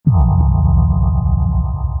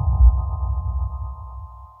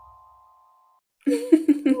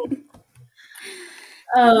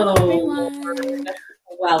Hello, Oh, everyone. Lord.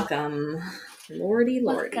 Welcome. Lordy,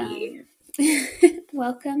 lordy. Welcome.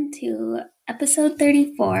 Welcome to episode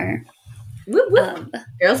 34 Whoop, whoop. of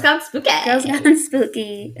Girls Gone Spooky. Girls Gone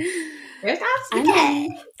Spooky. Girls Gone I'm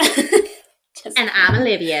Spooky. Em. Just And I'm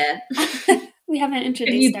Olivia. we haven't If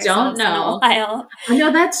introduced you don't ourselves in a know, while. I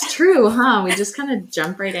know that's true, huh? We just kind of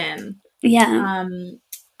jump right in. Yeah.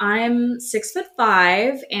 I'm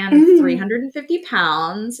 6'5" and 350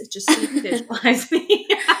 pounds, just so you can visualize me.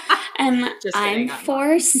 And Just I'm kidding, I'm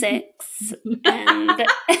 4'6" and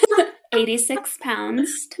 86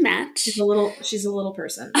 pounds to match. She's a little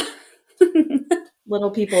person. Little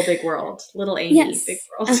people, big world. Little Amy, Yes. big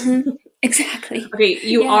world. Exactly. Okay,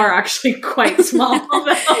 you Yeah. are actually quite small,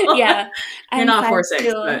 though. Yeah. You're I'm not 4'6",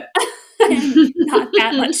 5'2". but I'm not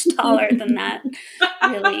that much taller than that,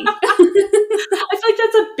 really. I feel like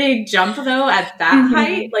that's a big jump, though, at that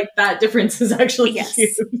height. Like, that difference is actually Yes.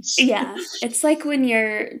 huge. Yeah. It's like when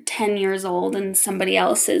you're 10 years old and somebody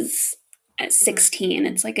else is at 16.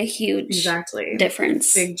 It's like a huge Exactly.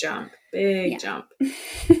 difference. Big jump. Big jump.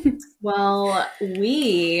 Well,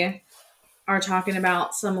 we are talking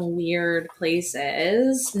about some weird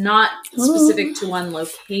places, not specific to one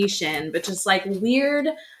location, but just like weird.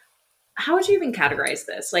 How would you even categorize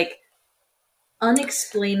this? Like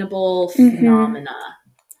unexplainable phenomena.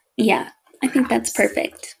 Yeah, I think that's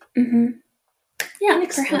perfect. Yeah,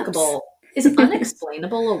 Inexplicable. Is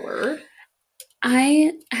unexplainable a word?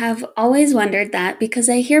 I have always wondered that because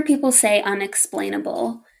I hear people say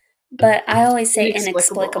unexplainable, but I always say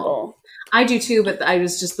inexplicable. I do too, but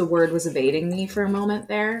the word was evading me for a moment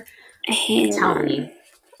there. Tell me.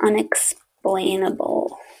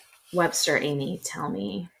 Unexplainable. Webster, Amy, tell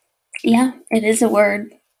me. Yeah, it is a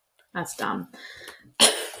word. That's dumb.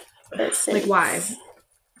 Like, why?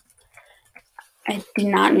 I do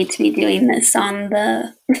not need to be doing this on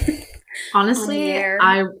the honestly, on the air.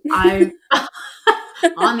 I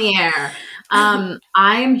on the air.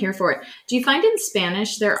 I am here for it. Do you find in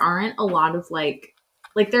Spanish there aren't a lot of like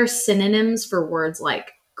there's synonyms for words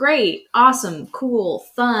like great, awesome, cool,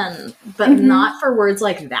 fun, but not for words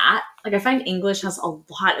like that? Like I find English has a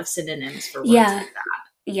lot of synonyms for words like that.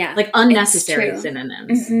 Yeah. Like unnecessary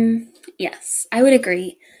synonyms. Yes, I would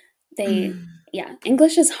agree.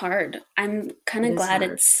 English is hard. I'm kind of glad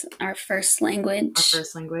it's our first language. Our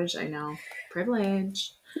first language, I know.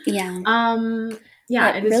 Privilege. Yeah.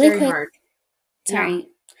 Yeah, it is really very hard. Sorry. Yeah.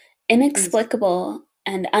 Inexplicable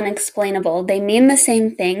and unexplainable, they mean the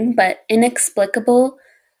same thing, but inexplicable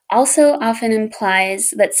also often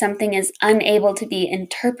implies that something is unable to be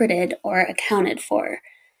interpreted or accounted for.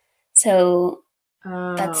 So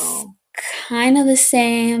that's kind of the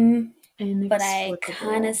same, but I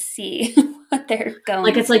kind of see what they're going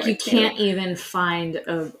like it's for like you too. Can't even find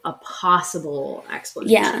a possible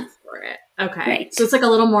explanation for it. Okay. Right. So it's like a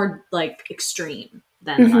little more like extreme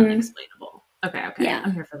than unexplainable. Okay. Yeah.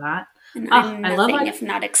 I'm here for that. And I'm nothing I love if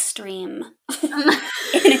not extreme.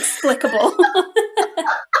 Inexplicable.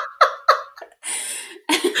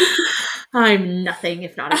 I'm nothing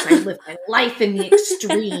if not as I live my life in the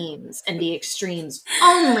extremes, and the extremes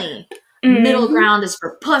only. Middle ground is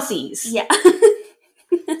for pussies. Yeah.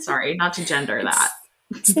 Sorry, not to gender that.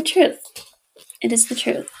 It's the truth. It is the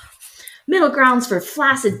truth. Middle ground's for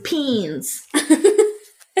flaccid peens.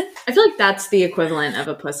 I feel like that's the equivalent of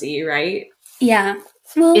a pussy, right? Yeah.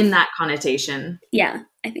 Well, in that connotation. Yeah,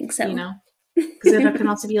 I think so. You know? Because it can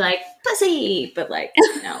also be like, pussy, but like,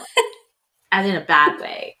 you know, as in a bad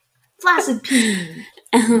way. Flaccid peen.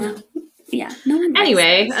 Yeah. No one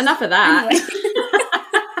anyway, enough of that. Anyway.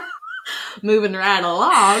 Moving right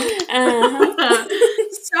along.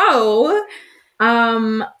 So,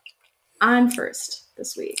 I'm first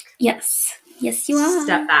this week. Yes. Yes, you are.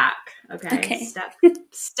 Step back. Okay.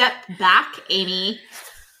 Step back, Amy.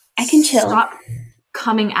 I can chill. Stop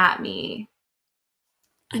coming at me.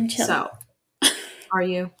 I'm chill. So, are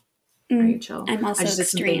you? Are you chill? I'm also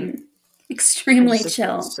extremely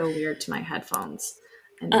chill. So weird to my headphones,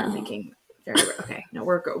 and they're making very okay. No,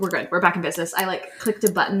 we're good. We're back in business. I like clicked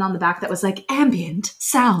a button on the back that was like ambient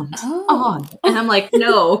sound on, and I'm like,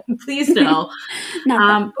 no, please no.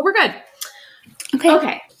 But we're good.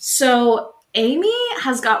 Okay. So Amy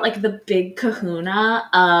has got like the big kahuna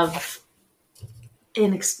of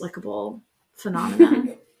inexplicable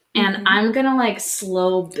phenomena. And I'm going to like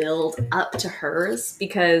slow build up to hers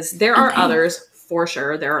because there are others for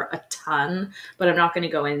sure. There are a ton, but I'm not going to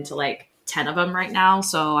go into like 10 of them right now.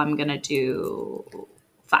 So I'm going to do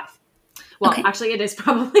 5. Well, actually, it is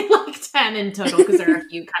probably like 10 in total because there are a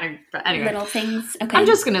few kind of, but anyway. Little things. Okay. I'm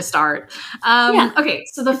just going to start. Okay,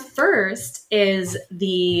 so the first is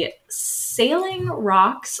the Sailing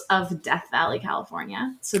Rocks of Death Valley,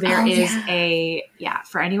 California. So there is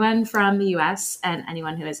for anyone from the US and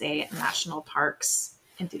anyone who is a national parks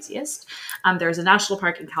enthusiast, there's a national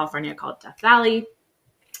park in California called Death Valley.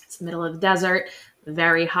 It's the middle of the desert,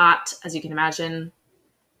 very hot, as you can imagine.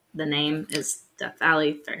 The name is Death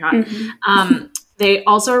Valley, very hot. Mm-hmm. They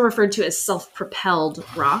also are referred to as self-propelled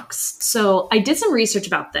rocks. So I did some research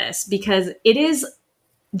about this because it is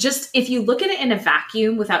just, if you look at it in a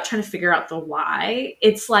vacuum without trying to figure out the why,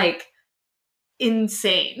 it's like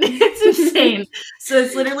insane. It's insane. So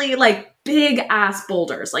it's literally like big ass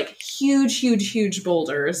boulders, like huge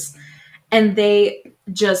boulders. And they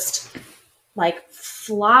just like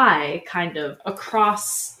fly kind of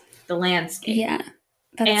across the landscape. Yeah.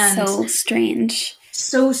 That's so strange.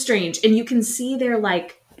 So strange. And you can see their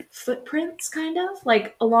like footprints kind of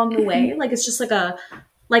like along the way. Like it's just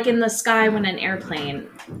like in the sky when an airplane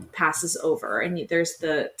passes over and there's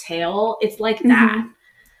the tail. It's like that.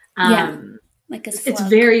 Like a slug. It's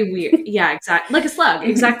very weird. Yeah, exactly. Like a slug.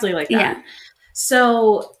 Exactly like that. Yeah.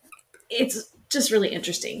 So it's just really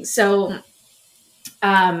interesting. So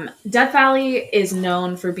Death Valley is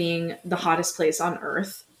known for being the hottest place on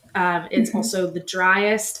Earth. It's also the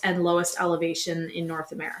driest and lowest elevation in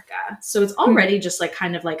North America. So it's already just like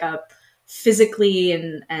kind of like a physically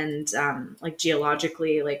and like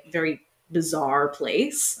geologically like very bizarre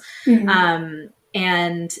place.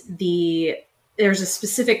 And there's a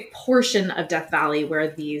specific portion of Death Valley where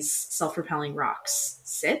these self-propelling rocks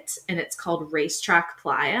sit, and it's called Racetrack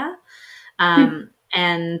Playa.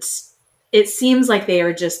 And it seems like they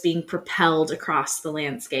are just being propelled across the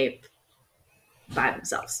landscape by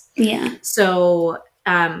themselves. Yeah. So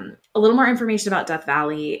a little more information about Death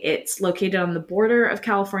Valley. It's located on the border of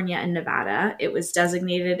California and Nevada. It was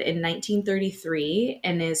designated in 1933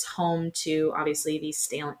 and is home to, obviously, these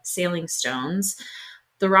sailing stones.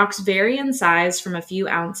 The rocks vary in size from a few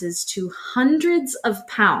ounces to hundreds of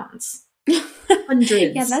pounds.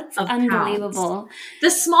 Hundreds. Yeah, that's unbelievable. Pounds.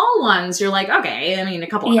 The small ones, you're like, okay, I mean, a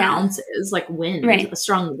couple of ounces, like wind, a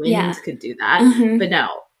strong wind could do that. But no,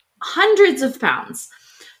 hundreds of pounds.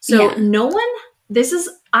 So no one, this is,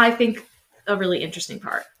 I think, a really interesting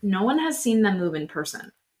part. No one has seen them move in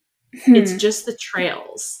person. It's just the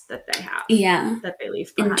trails that they have. Yeah. That they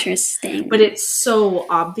leave behind. Interesting. But it's so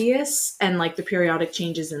obvious, and like the periodic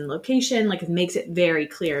changes in location, like it makes it very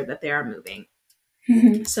clear that they are moving.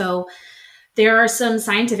 So there are some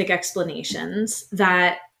scientific explanations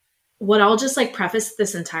that what I'll just like preface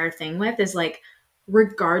this entire thing with is like,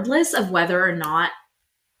 regardless of whether or not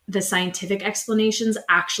the scientific explanations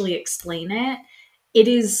actually explain it, it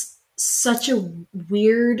is such a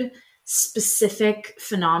weird, specific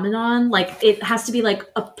phenomenon. Like it has to be like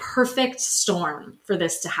a perfect storm for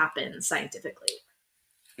this to happen scientifically.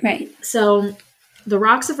 Right. So the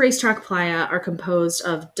rocks of Racetrack Playa are composed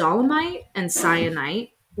of dolomite and syenite,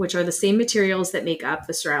 which are the same materials that make up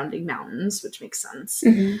the surrounding mountains, which makes sense.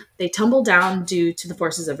 They tumble down due to the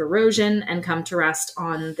forces of erosion and come to rest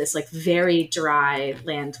on this like very dry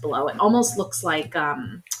land below. It almost looks like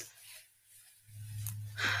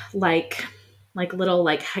little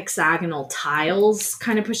like hexagonal tiles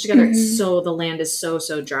kind of pushed together. So the land is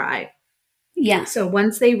so dry. Yeah. So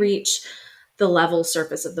once they reach the level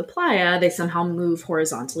surface of the playa, they somehow move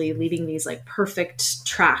horizontally, leaving these like perfect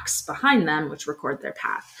tracks behind them, which record their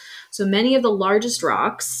path. So many of the largest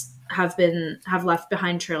rocks have left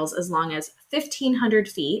behind trails as long as 1,500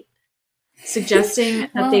 feet, suggesting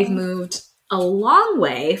that they've moved a long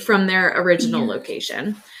way from their original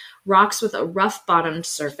location. Rocks with a rough bottomed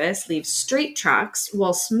surface leave straight tracks,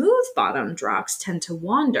 while smooth bottomed rocks tend to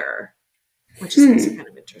wander, which is also kind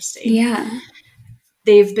of interesting. Yeah.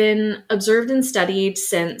 They've been observed and studied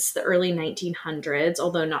since the early 1900s,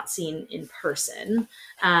 although not seen in person.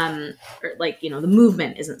 Or like, the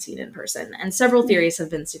movement isn't seen in person. And several theories have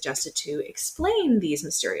been suggested to explain these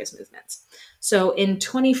mysterious movements. So in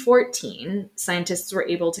 2014, scientists were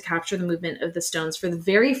able to capture the movement of the stones for the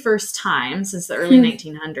very first time since the early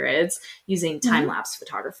 1900s using time-lapse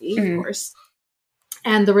photography, of course.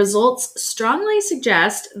 And the results strongly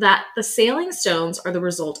suggest that the sailing stones are the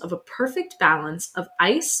result of a perfect balance of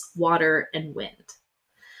ice, water, and wind.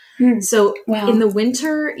 So in the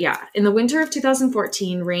winter of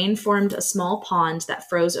 2014, rain formed a small pond that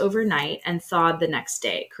froze overnight and thawed the next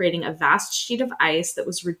day, creating a vast sheet of ice that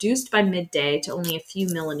was reduced by midday to only a few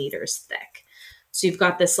millimeters thick. So you've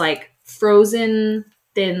got this like frozen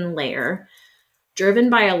thin layer. driven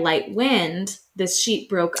by a light wind, this sheet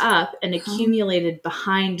broke up and accumulated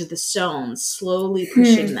behind the stones, slowly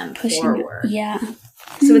pushing them forward. Yeah.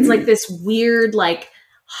 So it's like this weird, like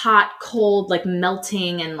hot, cold, like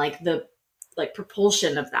melting and like the like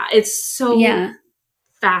propulsion of that. It's so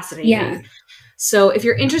fascinating. Yeah. So if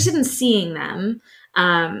you're interested in seeing them,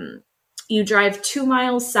 you drive 2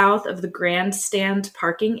 miles south of the grandstand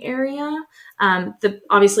parking area.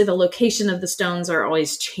 Obviously the location of the stones are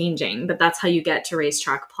always changing, but that's how you get to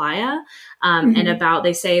Racetrack Playa. And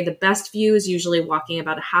they say the best view is usually walking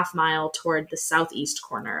about a half mile toward the southeast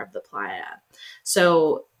corner of the playa.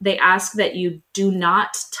 So they ask that you do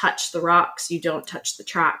not touch the rocks. You don't touch the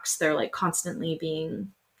tracks. They're like constantly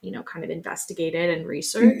being, kind of investigated and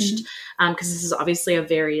researched. Because this is obviously a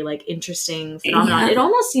very like interesting phenomenon. It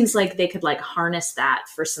almost seems like they could like harness that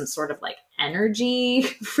for some sort of like energy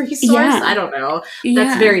resource. I don't know.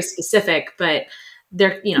 That's very specific, but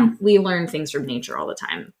they're, we learn things from nature all the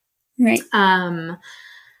time. Right.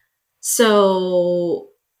 So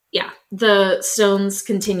yeah, the stones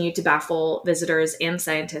continue to baffle visitors and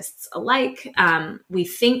scientists alike. We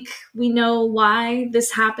think we know why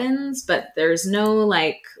this happens, but there's no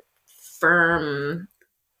like firm,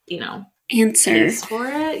 answer for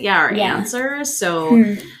it. Answer.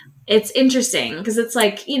 So it's interesting because it's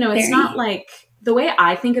like, it's not like the way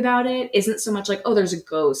I think about it isn't so much like, oh, there's a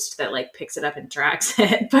ghost that like picks it up and tracks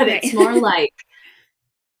it, but it's more like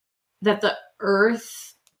that the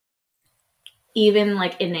earth, even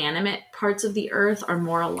like inanimate parts of the earth, are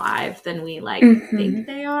more alive than we like think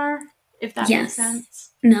they are, if that makes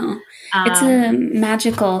sense. No, it's a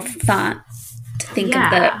magical thought to think of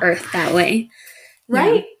the earth that way.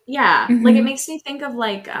 Right? Yeah. Like it makes me think of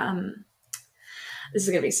like, this is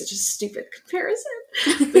going to be such a stupid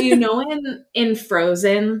comparison, but in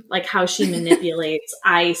Frozen, like how she manipulates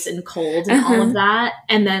ice and cold and all of that.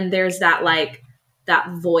 And then there's that like,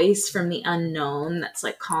 that voice from the unknown that's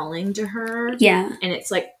like calling to her. Yeah. And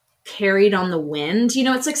it's like carried on the wind.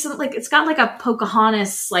 It's like something like, it's got like a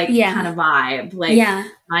Pocahontas like kind of vibe, like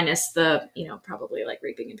minus the, probably like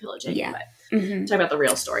raping and pillaging. Yeah. But talk about the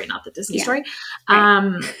real story, not the Disney story. Right. I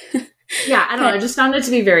don't know. I just found it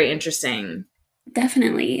to be very interesting.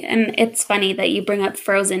 Definitely. And it's funny that you bring up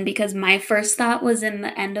Frozen because my first thought was in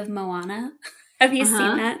the end of Moana. Have you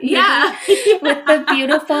seen that movie? Yeah. With the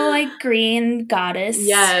beautiful, like, green goddess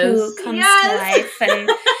who comes to life. And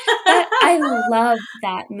I love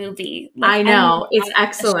that movie. Like, I know. It's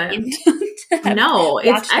excellent. No,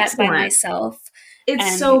 it's excellent. By myself.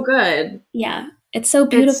 It's so good. Yeah. It's so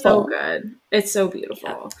beautiful. It's so good. It's so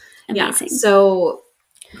beautiful. Yeah. Amazing. So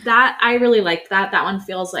that, I really like that. That one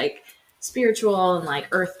feels like spiritual and like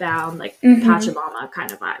earthbound, like Pachamama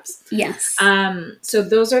kind of vibes. Yes. So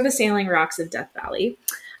those are the Sailing Rocks of Death Valley.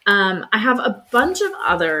 I have a bunch of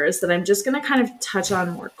others that I'm just going to kind of touch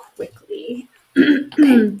on more quickly.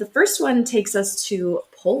 The first one takes us to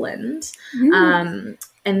Poland. And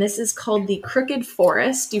this is called the Crooked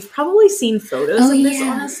Forest. You've probably seen photos of this,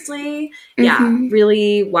 honestly. Yeah,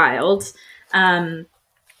 really wild.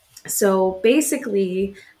 So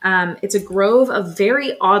basically, it's a grove of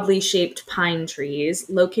very oddly shaped pine trees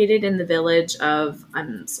located in the village of,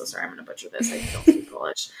 I'm so sorry, I'm going to butcher this. I don't speak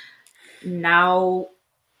Polish. Now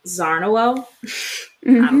Zarnowo.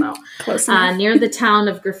 I don't know. Close enough. Near the town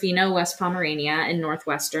of Grafino, West Pomerania in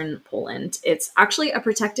northwestern Poland. It's actually a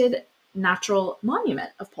protected natural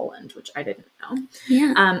monument of Poland, which I didn't know.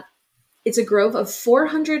 Yeah. It's a grove of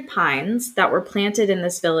 400 pines that were planted in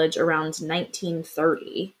this village around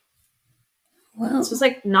 1930. Whoa. This was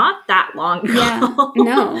like not that long ago. Yeah,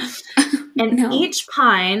 no. And each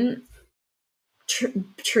pine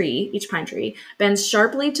tree bends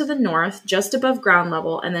sharply to the north just above ground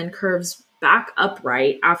level and then curves back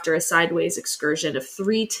upright after a sideways excursion of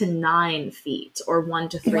 3 to 9 feet or 1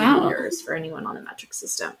 to 3 meters for anyone on the metric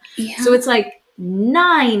system. Yeah. So it's like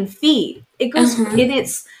 9 feet. It goes,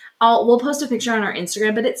 we'll post a picture on our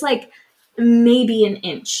Instagram, but it's like maybe an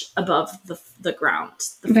inch above the ground,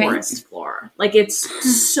 the forest floor. Like it's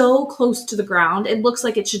so close to the ground. It looks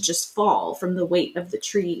like it should just fall from the weight of the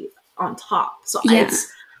tree on top. So it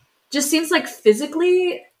just seems like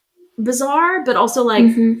physically bizarre, but also like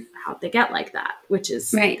how'd they get like that, which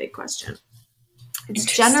is a big question. It's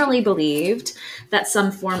generally believed that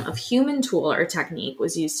some form of human tool or technique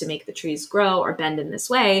was used to make the trees grow or bend in this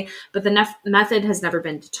way, but the method has never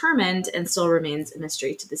been determined and still remains a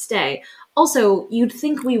mystery to this day. Also, you'd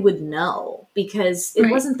think we would know because it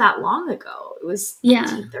wasn't that long ago. It was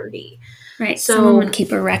 1930. Right. So someone would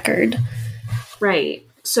keep a record. Right.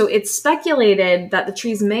 So it's speculated that the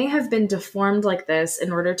trees may have been deformed like this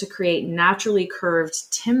in order to create naturally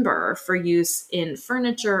curved timber for use in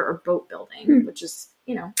furniture or boat building, which is,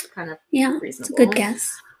 kind of reasonable. It's a good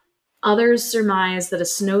guess. Others surmise that a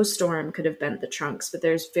snowstorm could have bent the trunks, but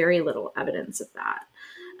there's very little evidence of that.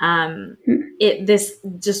 This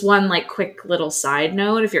just one quick little side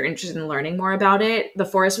note, if you're interested in learning more about it, the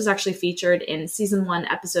forest was actually featured in season 1,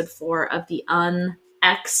 episode 4 of the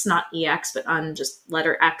X, not EX, but just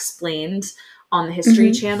letter X explained on the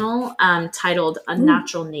History Channel, titled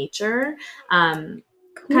Unnatural Nature,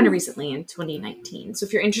 kind of recently in 2019. So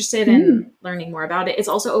if you're interested in learning more about it, it's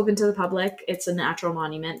also open to the public. It's a natural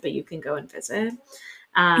monument, but you can go and visit.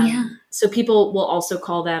 So people will also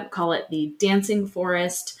call it the Dancing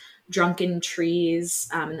Forest, Drunken Trees,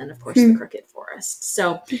 and then of course the Crooked Forest.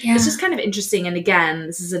 So it's just kind of interesting. And again,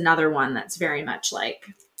 this is another one that's very much like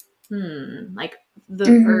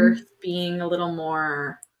the earth being a little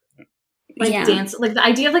more dance, like the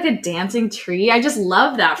idea of a dancing tree. I just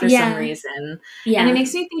love that for some reason. And it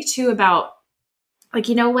makes me think too about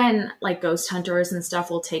when ghost hunters and stuff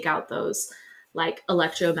will take out those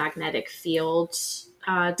electromagnetic field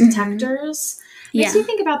detectors. Makes me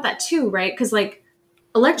think about that too, right? Because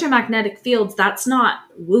electromagnetic fields, that's not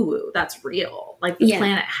woo-woo, that's real. The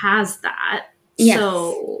planet has that.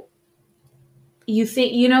 So you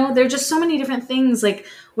think, there's just so many different things.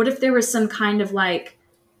 What if there was some kind of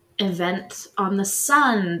event on the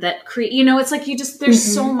sun that create, it's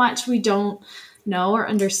there's so much we don't know or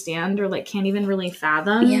understand or can't even really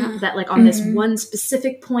fathom that on this one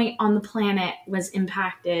specific point on the planet was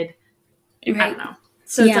impacted. I don't know.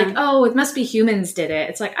 So it's it must be humans did it.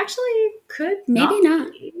 It's actually could maybe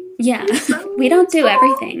not. Be. Yeah. We don't do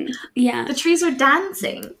everything. Yeah. The trees are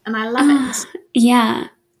dancing and I love it. Yeah.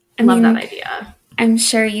 I love that idea. I'm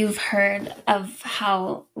sure you've heard of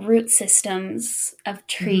how root systems of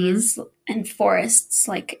trees and forests,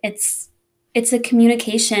 it's a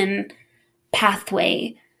communication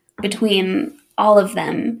pathway between all of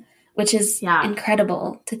them, which is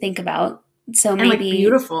incredible to think about. So and maybe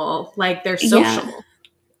beautiful, they're social.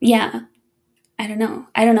 Yeah. I don't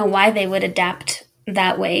know why they would adapt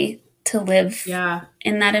that way to live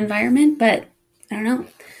in that environment, but I don't know.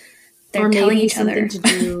 They're telling each other.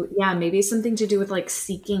 Maybe something to do with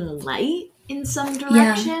seeking light in some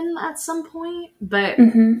direction at some point. But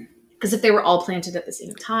because if they were all planted at the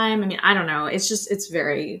same time, I mean, I don't know. It's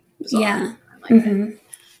very bizarre. Yeah. I like it.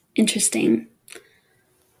 Interesting.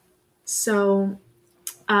 So,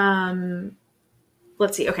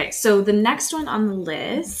 let's see. Okay, so the next one on the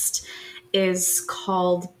list is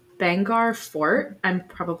called Bangar Fort. I'm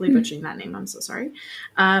probably butchering that name. I'm so sorry.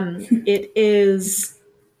 It is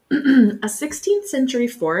a 16th century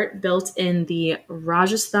fort built in the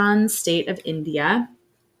Rajasthan state of India.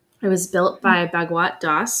 It was built by Bhagwat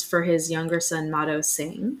Das for his younger son Madho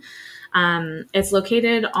Singh. It's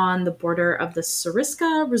located on the border of the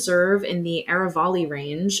Sariska Reserve in the Aravalli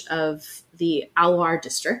range of the Alwar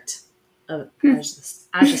district of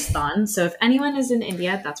Rajasthan. So if anyone is in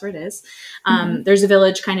India, that's where it is. There's a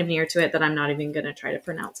village kind of near to it that I'm not even going to try to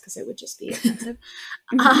pronounce because it would just be offensive.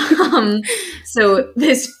 So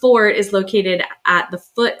this fort is located at the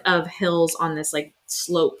foot of hills on this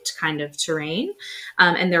sloped kind of terrain.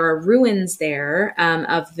 And there are ruins there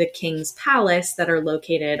of the king's palace that are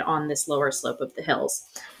located on this lower slope of the hills.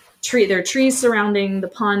 There are trees surrounding the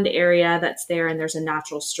pond area that's there, and there's a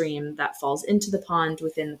natural stream that falls into the pond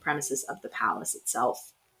within the premises of the palace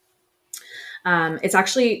itself. It's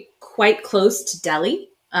actually quite close to Delhi.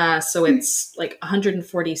 So it's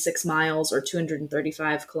 146 miles or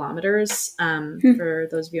 235 kilometers for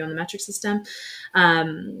those of you on the metric system.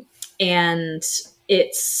 And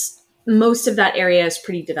most of that area is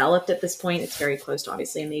pretty developed at this point. It's very close to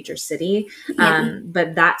obviously a major city.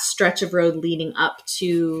 But that stretch of road leading up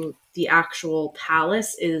to the actual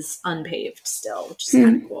palace is unpaved still, which is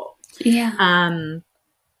kind of cool. Yeah.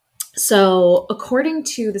 So this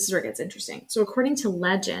is where it gets interesting. So according to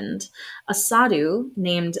legend, a sadhu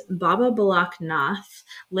named Baba Balak Nath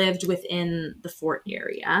lived within the fort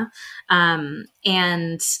area.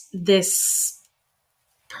 And this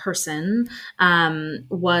person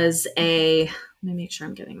was let me make sure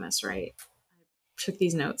I'm getting this right. I took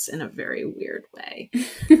these notes in a very weird way.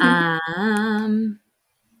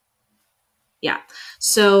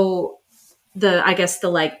 So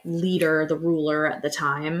the leader, the ruler at the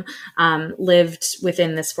time, lived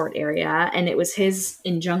within this fort area, and it was his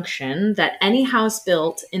injunction that any house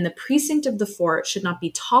built in the precinct of the fort should not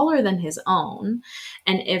be taller than his own,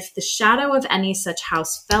 and if the shadow of any such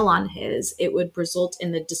house fell on his, it would result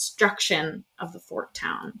in the destruction of the fort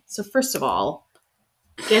town. So first of all,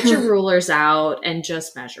 get your rulers out and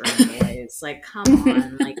just measure them, boys. Like, come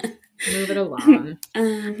on, like, move it along.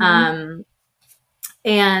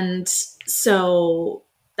 And so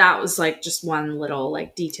that was like just one little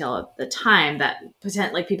like detail at the time that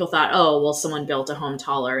like people thought, oh, well, someone built a home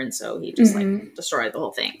taller, and so he just like destroyed the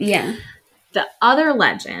whole thing. Yeah. The other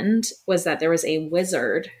legend was that there was a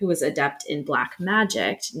wizard who was adept in black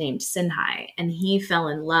magic named Sinhai, and he fell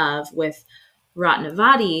in love with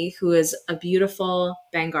Ratnavati, who is a beautiful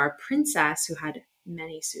Bangar princess who had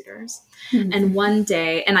many suitors. And one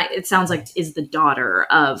day, and it sounds like is the daughter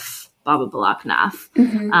of Baba Balaknath.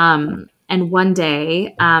 And one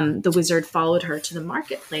day, the wizard followed her to the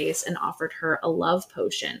marketplace and offered her a love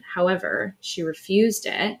potion. However, she refused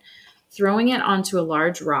it, throwing it onto a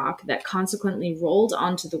large rock that consequently rolled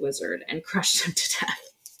onto the wizard and crushed him to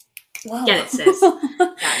death. Whoa. Get it, sis?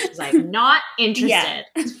 Yeah, she's like, not interested.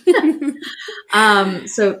 Yeah.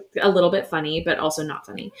 So a little bit funny, but also not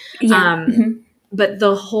funny. Yeah. But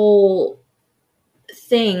the whole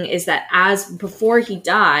thing is that before he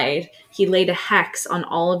died, he laid a hex on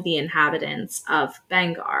all of the inhabitants of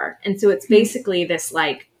Bangar. And so it's basically this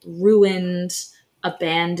like ruined,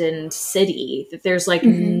 abandoned city that there's like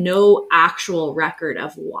no actual record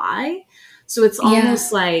of why. So it's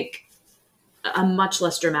almost like a much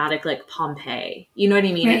less dramatic, like Pompeii. You know what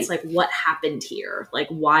I mean? Right. It's like, what happened here? Like,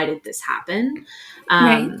 why did this happen?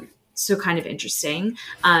 So kind of interesting.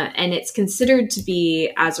 And it's considered to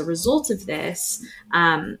be, as a result of this,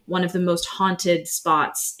 one of the most haunted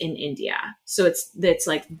spots in India. So it's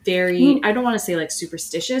like very, I don't want to say like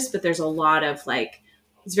superstitious, but there's a lot of like,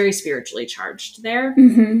 it's very spiritually charged there.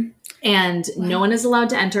 And no one is allowed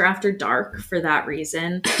to enter after dark for that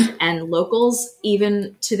reason. And locals,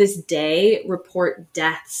 even to this day, report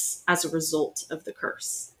deaths as a result of the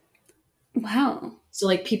curse. Wow. So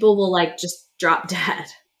like people will like just drop dead,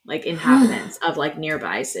 like inhabitants of like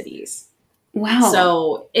nearby cities. Wow.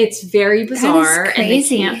 So it's very bizarre. That is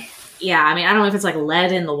crazy. And I mean, I don't know if it's like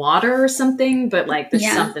lead in the water or something, but like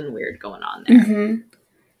there's something weird going on there.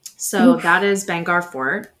 So that is Bangar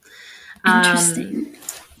Fort. Interesting.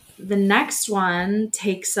 The next one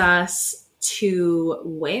takes us to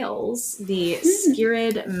Wales, the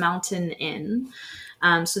Skirrid Mountain Inn.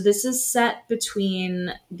 So this is set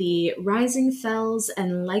between the rising fells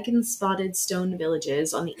and lichen-spotted stone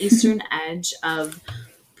villages on the eastern edge of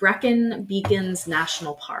Brecon Beacons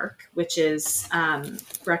National Park, which is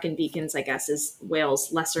Brecon Beacons, I guess, is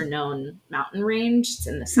Wales' lesser-known mountain range. It's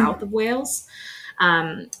in the south of Wales.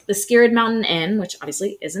 The Skirrid Mountain Inn, which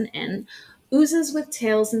obviously is an inn, oozes with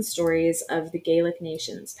tales and stories of the Gaelic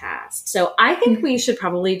nation's past. So I think we should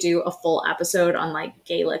probably do a full episode on like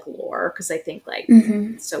Gaelic lore, because I think like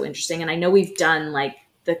it's so interesting. And I know we've done like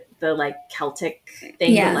the like Celtic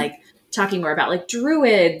thing, but like talking more about like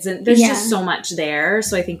druids, and there's just so much there.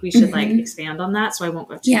 So I think we should like expand on that. So I won't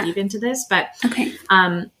go too deep into this, but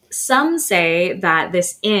some say that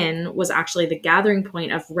this inn was actually the gathering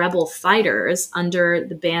point of rebel fighters under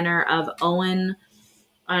the banner of Owen.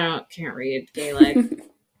 Can't read Gaelic.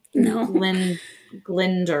 No.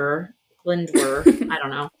 Glindwer. I don't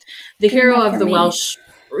know. The hero of the Welsh.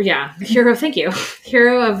 Yeah, thank you.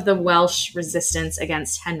 Hero of the Welsh resistance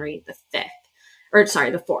against Henry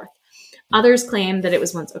the Fourth. Others claim that it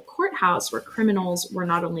was once a courthouse where criminals were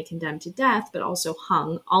not only condemned to death, but also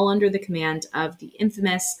hung, all under the command of the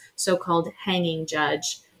infamous so-called hanging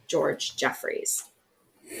judge, George Jeffreys.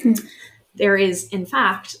 There is, in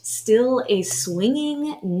fact, still a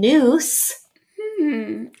swinging noose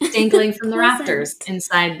dangling from the rafters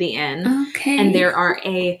inside the inn. Okay. And there are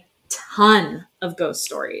a ton of ghost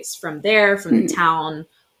stories from the town,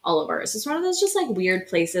 all over. So it's one of those just like weird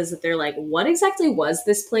places that they're like, what exactly was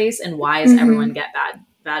this place and why does everyone get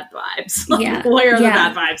bad vibes? Like, where are the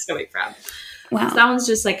bad vibes coming from? Wow. So that one's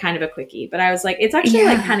just like kind of a quickie, but I was like, it's actually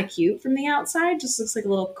like kind of cute from the outside. Just looks like a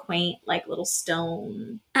little quaint, like little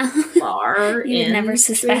stone bar. You would never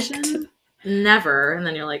suspect. Never. And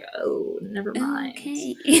then you're like, oh, never mind.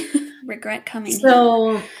 Okay. Regret coming.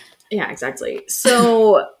 So, yeah, exactly.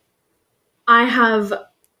 So I have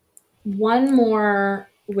one more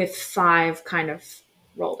with 5 kind of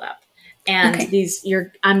rolled up. And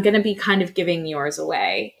I'm going to be kind of giving yours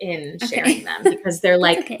away in sharing them, because they're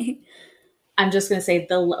like, I'm just going to say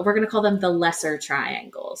we're going to call them the lesser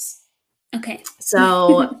triangles. Okay.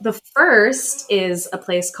 So the first is a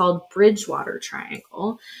place called Bridgewater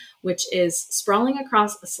Triangle, which is sprawling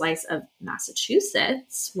across a slice of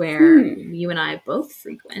Massachusetts, where you and I both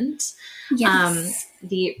frequent. Yes.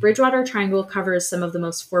 The Bridgewater Triangle covers some of the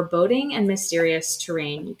most foreboding and mysterious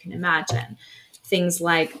terrain you can imagine. Things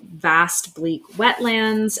like vast, bleak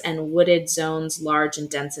wetlands and wooded zones large and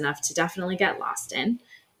dense enough to definitely get lost in.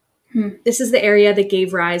 This is the area that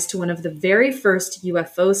gave rise to one of the very first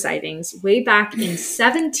UFO sightings way back in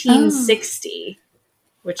 1760,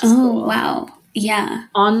 which is cool. Oh, wow. Yeah.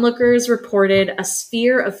 Onlookers reported a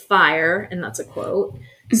sphere of fire, and that's a quote,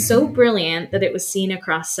 so brilliant that it was seen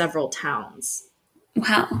across several towns.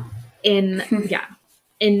 Wow. In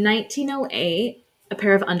 1908, a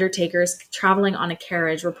pair of undertakers traveling on a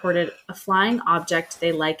carriage reported a flying object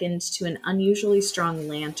they likened to an unusually strong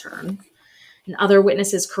lantern. And other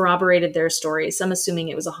witnesses corroborated their story, some assuming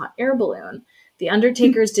it was a hot air balloon. The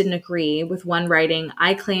undertakers didn't agree, with one writing,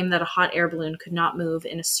 "I claim that a hot air balloon could not move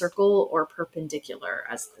in a circle or perpendicular,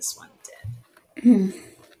 as this one did."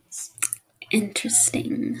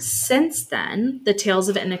 Interesting. Since then, the tales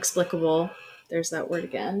of inexplicable, there's that word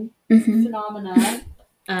again, phenomena,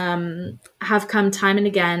 have come time and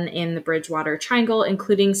again in the Bridgewater Triangle,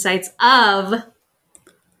 including sites of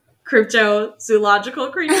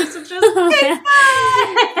cryptozoological creatures such as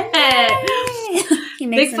He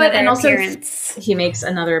makes Bigfoot, and also appearance. he makes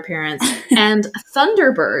another appearance, and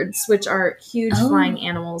thunderbirds, which are huge flying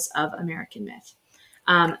animals of American myth.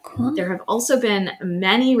 Cool. There have also been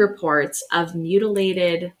many reports of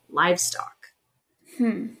mutilated livestock.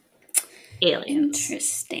 Aliens.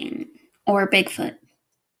 Interesting. Or Bigfoot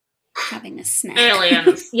having a snack.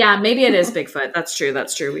 Aliens. Yeah, maybe it is Bigfoot. That's true.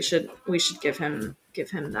 We should give him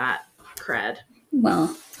that cred.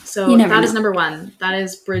 Well, so that is number 1. That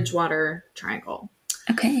is Bridgewater Triangle.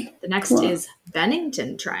 Okay. The next is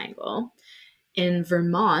Bennington Triangle. In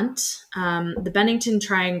Vermont, the Bennington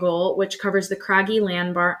Triangle, which covers the craggy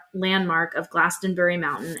landmark of Glastonbury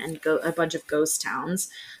Mountain and a bunch of ghost towns.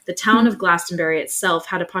 The town of Glastonbury itself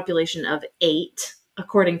had a population of 8,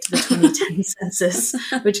 according to the 2010 census,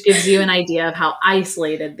 which gives you an idea of how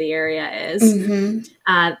isolated the area is.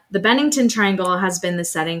 The Bennington Triangle has been the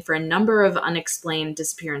setting for a number of unexplained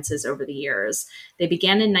disappearances over the years. They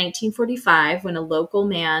began in 1945 when a local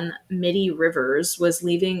man, Mitty Rivers, was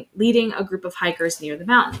leading a group of hikers near the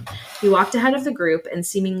mountain. He walked ahead of the group and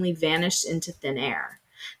seemingly vanished into thin air.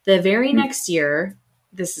 The very next year,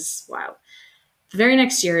 this is wild. The very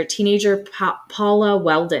next year, teenager Paula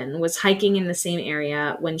Weldon was hiking in the same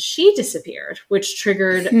area when she disappeared, which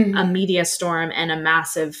triggered a media storm and a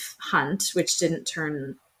massive hunt, which didn't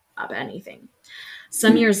turn up anything.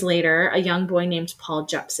 Some years later, a young boy named Paul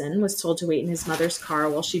Jepson was told to wait in his mother's car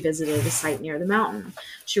while she visited a site near the mountain.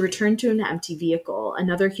 She returned to an empty vehicle.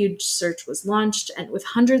 Another huge search was launched, and with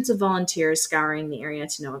hundreds of volunteers scouring the area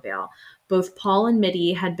to no avail. Both Paul and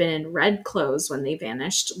Mitty had been in red clothes when they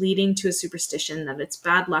vanished, leading to a superstition that it's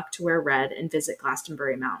bad luck to wear red and visit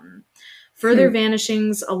Glastonbury Mountain. Further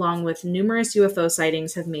vanishings, along with numerous UFO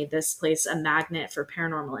sightings, have made this place a magnet for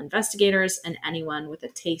paranormal investigators and anyone with a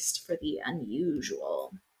taste for the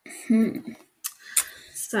unusual.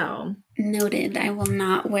 So, noted. I will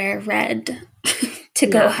not wear red to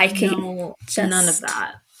go hiking. No, none of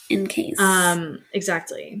that. In case.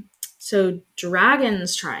 Exactly. So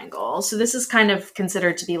Dragon's Triangle. So this is kind of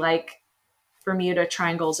considered to be like Bermuda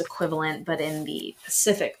Triangle's equivalent, but in the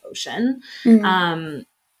Pacific Ocean.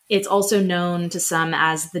 It's also known to some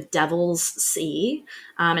as the Devil's Sea,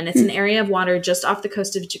 and it's an area of water just off the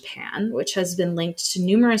coast of Japan, which has been linked to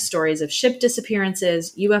numerous stories of ship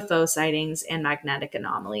disappearances, UFO sightings, and magnetic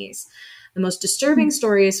anomalies. The most disturbing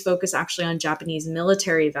stories focus actually on Japanese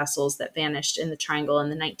military vessels that vanished in the triangle in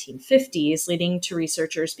the 1950s, leading to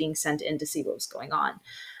researchers being sent in to see what was going on.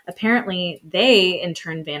 Apparently, they in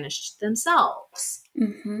turn vanished themselves.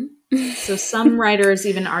 So some writers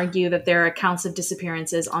even argue that there are accounts of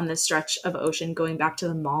disappearances on this stretch of ocean going back to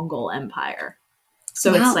the Mongol Empire.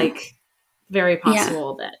 So it's like very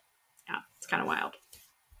possible that, it's kind of wild.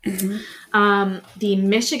 The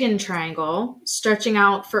Michigan Triangle, stretching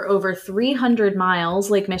out for over 300 miles,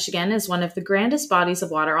 Lake Michigan is one of the grandest bodies of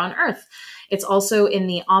water on Earth. It's also in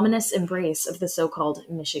the ominous embrace of the so-called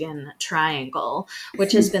Michigan Triangle,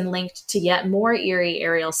 which has been linked to yet more eerie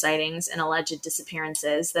aerial sightings and alleged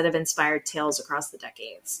disappearances that have inspired tales across the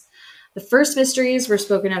decades. The first mysteries were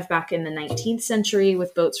spoken of back in the 19th century,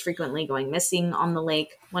 with boats frequently going missing on the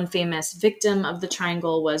lake. One famous victim of the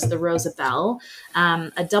triangle was the Rosabelle,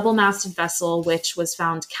 a double-masted vessel which was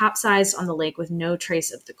found capsized on the lake with no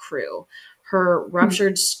trace of the crew. Her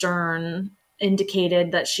ruptured stern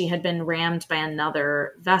indicated that she had been rammed by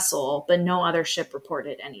another vessel, but no other ship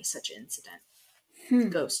reported any such incident.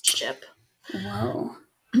 Ghost ship. Whoa.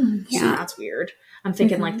 So that's weird. I'm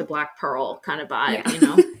thinking like the Black Pearl kind of vibe, you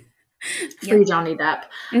know? Free Johnny Depp.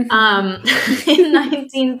 In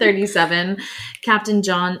 1937, Captain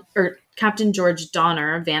Captain George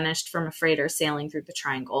Donner vanished from a freighter sailing through the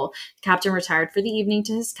triangle. The captain retired for the evening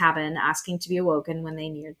to his cabin, asking to be awoken when they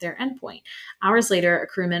neared their endpoint. Hours later, a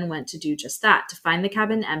crewman went to do just that, to find the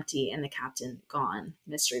cabin empty and the captain gone.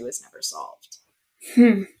 Mystery was never solved.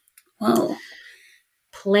 Whoa.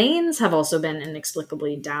 Planes have also been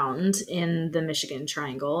inexplicably downed in the Michigan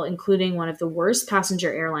Triangle, including one of the worst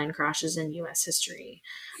passenger airline crashes in U.S. history.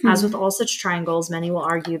 As with all such triangles, many will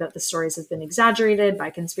argue that the stories have been exaggerated by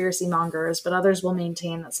conspiracy mongers, but others will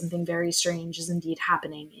maintain that something very strange is indeed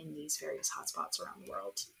happening in these various hotspots around the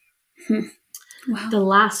world. Wow. The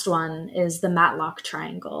last one is the Matlock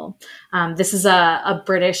Triangle. This is a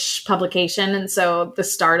British publication, and so the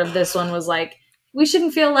start of this one was like, we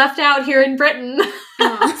shouldn't feel left out here in Britain.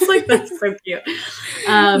 It's like, that's so cute.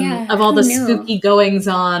 Of all the spooky goings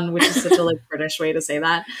on, which is such a British way to say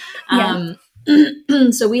that.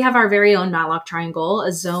 So we have our very own Matlock Triangle,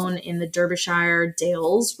 a zone in the Derbyshire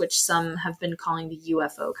Dales, which some have been calling the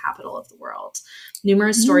UFO capital of the world.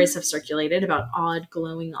 Numerous stories have circulated about odd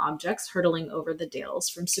glowing objects hurtling over the Dales,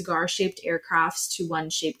 from cigar-shaped aircrafts to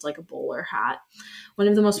one shaped like a bowler hat. One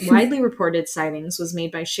of the most widely reported sightings was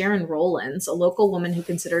made by Sharon Rowlands, a local woman who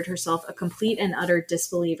considered herself a complete and utter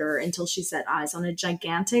disbeliever until she set eyes on a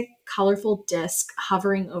gigantic, colorful disc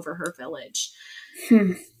hovering over her village.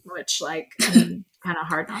 Which, kind of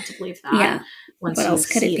hard not to believe that once you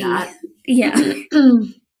see that. Yeah.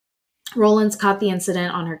 Rowlands caught the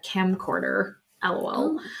incident on her camcorder,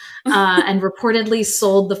 LOL, and reportedly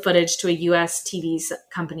sold the footage to a U.S. TV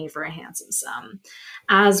company for a handsome sum.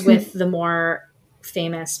 As with the more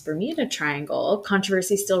famous Bermuda Triangle,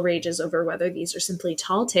 controversy still rages over whether these are simply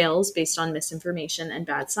tall tales based on misinformation and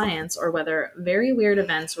bad science, or whether very weird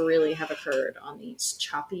events really have occurred on these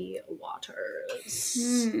choppy waters.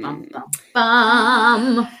 Bum, bum,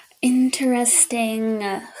 bum. Interesting.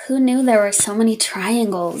 Who knew there were so many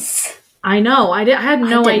triangles? I know. I had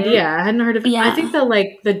no idea. I hadn't heard of it. I think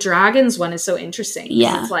the dragons one is so interesting.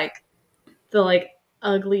 Yeah. It's like the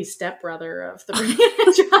ugly stepbrother of the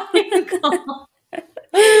Bermuda Triangle.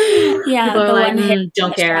 People are like,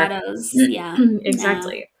 don't care. Shadows. Yeah.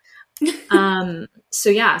 Exactly.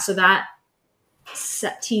 So that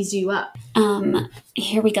tees you up.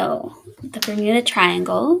 Here we go. The Bermuda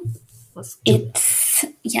Triangle. It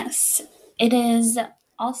is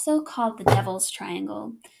also called the Devil's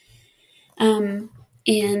Triangle. And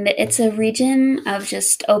it's a region of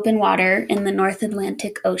just open water in the North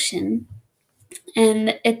Atlantic Ocean.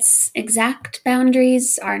 And its exact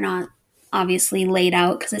boundaries are not obviously laid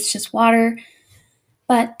out because it's just water,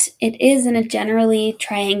 but it is in a generally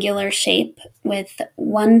triangular shape, with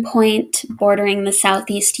one point bordering the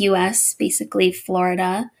southeast U.S., basically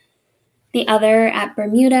Florida, the other at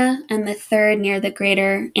Bermuda, and the third near the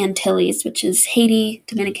Greater Antilles, which is Haiti,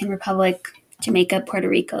 Dominican Republic, Jamaica, Puerto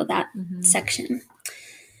Rico, that section.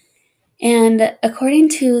 And according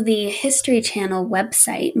to the History Channel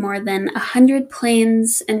website, more than 100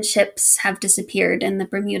 planes and ships have disappeared in the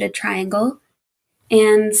Bermuda Triangle,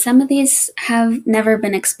 and some of these have never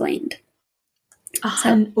been explained.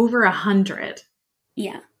 Over 100?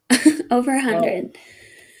 Yeah, over 100. Whoa.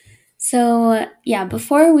 So,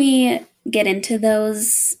 before we get into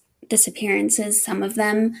those disappearances, some of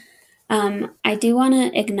them, I do want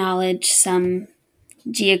to acknowledge some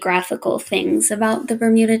geographical things about the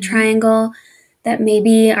Bermuda Triangle that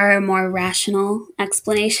maybe are a more rational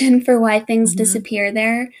explanation for why things disappear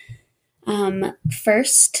there.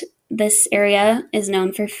 First, this area is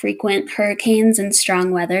known for frequent hurricanes and strong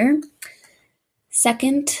weather.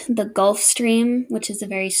 Second, the Gulf Stream, which is a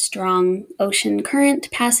very strong ocean current,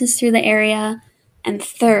 passes through the area. And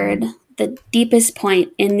third, the deepest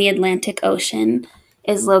point in the Atlantic Ocean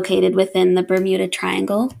is located within the Bermuda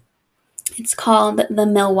Triangle. It's called the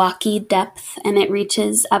Milwaukee Depth, and it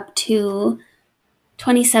reaches up to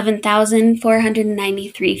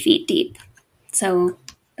 27,493 feet deep. So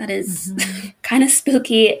that is kind of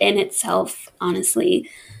spooky in itself, honestly.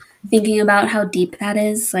 Thinking about how deep that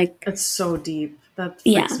is, it's so deep. That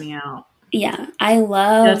freaks me out. Yeah, I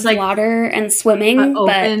love water and swimming,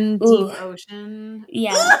 open, deep ocean.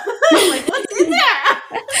 Yeah. What's in there?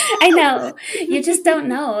 I know. You just don't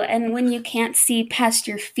know. And when you can't see past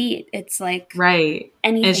your feet, it's right.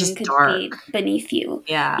 Anything it's just could dark. be beneath you.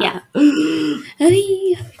 Yeah.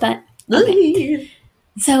 But, okay.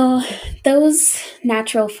 So those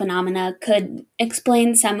natural phenomena could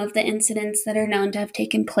explain some of the incidents that are known to have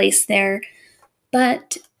taken place there,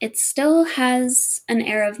 but it still has an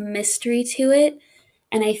air of mystery to it.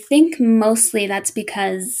 And I think mostly that's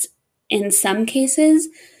because in some cases,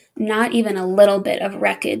 not even a little bit of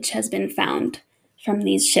wreckage has been found from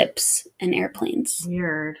these ships and airplanes.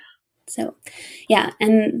 Weird. So, yeah,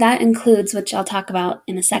 and that includes, which I'll talk about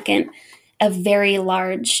in a second, a very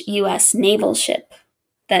large U.S. naval ship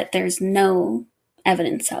that there's no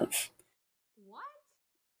evidence of. What?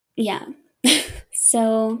 Yeah.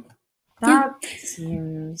 So, that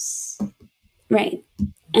seems right.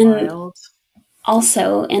 wild. And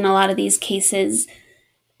also, in a lot of these cases,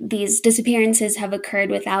 these disappearances have occurred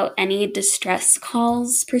without any distress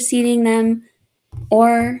calls preceding them,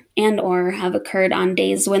 or have occurred on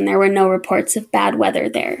days when there were no reports of bad weather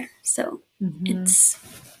there. So it's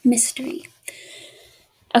mystery.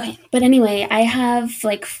 Okay, but anyway, I have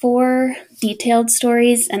like 4 detailed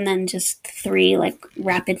stories and then just 3 like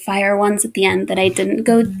rapid fire ones at the end that I didn't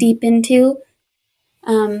go deep into.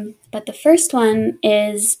 But the first one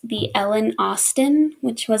is the Ellen Austin,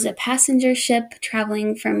 which was a passenger ship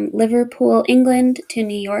traveling from Liverpool, England to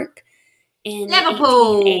New York in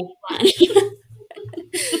Liverpool. 1881.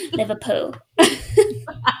 Liverpool.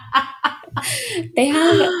 They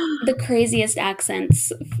have the craziest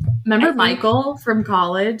accents. Remember Michael from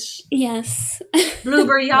college? Yes.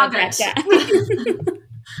 Blueberry yogurt. I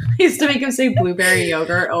used to make him say blueberry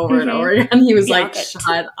yogurt over and over again. He was yogurt. Like,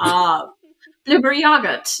 shut up. Blueberry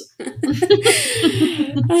yogurt.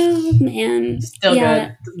 Oh, man. Still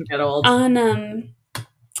good. Doesn't get old. On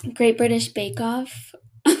Great British Bake Off,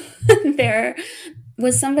 there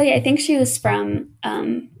was somebody, I think she was from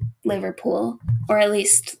Liverpool, or at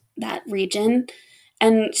least that region,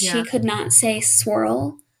 and she could not say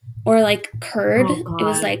swirl or like curd. It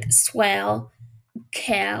was like swell,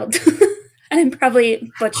 cowed. I'm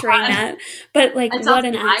probably butchering that, but like what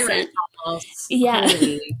an accent. Yeah.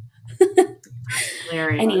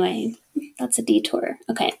 Anyway, that's a detour.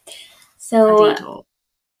 Okay. So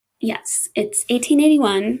yes, it's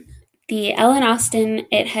 1881. The Ellen Austin,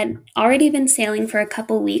 it had already been sailing for a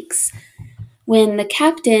couple weeks when the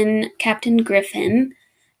Captain Griffin,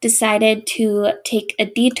 decided to take a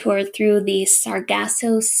detour through the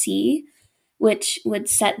Sargasso Sea, which would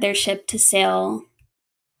set their ship to sail.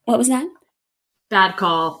 What was that? Bad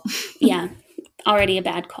call. Yeah, already a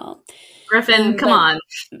bad call. Griffin, come on.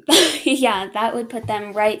 Yeah, that would put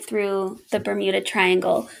them right through the Bermuda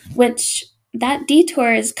Triangle, which that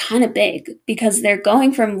detour is kind of big because they're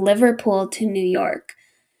going from Liverpool to New York.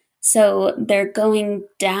 So they're going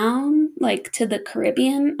down like to the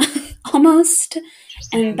Caribbean almost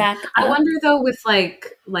and back up. I wonder though with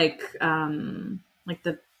like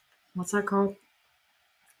the, what's that called?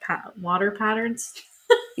 Water patterns?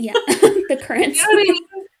 Yeah, the currents. You know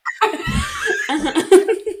what I mean?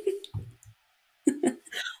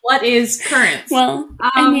 What is currents? Well,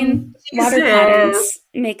 I mean, water patterns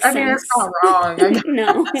make sense. I mean, it's not wrong.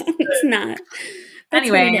 No, it's not. That's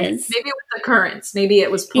anyway, maybe with the currents, maybe it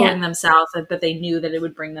was pulling them south, but they knew that it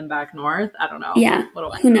would bring them back north. I don't know. Yeah,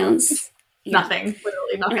 who knows? Nothing.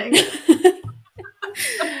 Literally nothing.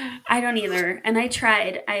 I don't either. And I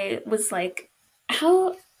tried. I was like,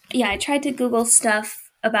 how? Yeah, I tried to Google stuff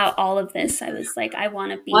about all of this. I was like, I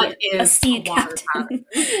want to be a sea captain.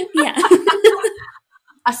 Yeah.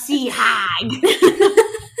 A sea hag.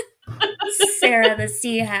 Sarah the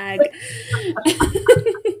sea hag.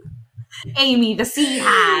 Amy the sea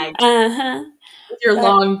hag. Uh-huh. With your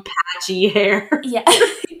long patchy hair. Yeah.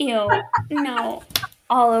 Ew. No.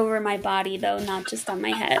 All over my body though, not just on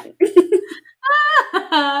my head.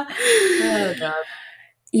 Oh God.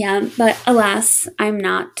 Yeah, but alas, I'm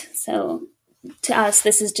not. So to us,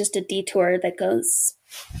 this is just a detour that goes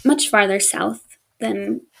much farther south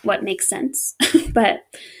than what makes sense. But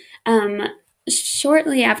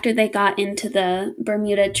shortly after they got into the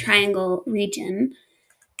Bermuda Triangle region,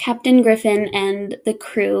 Captain Griffin and the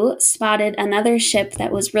crew spotted another ship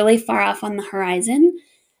that was really far off on the horizon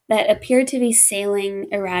that appeared to be sailing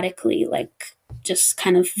erratically, like just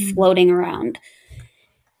kind of floating around.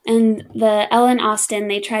 And the Ellen Austin,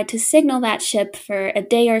 they tried to signal that ship for a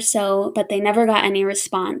day or so, but they never got any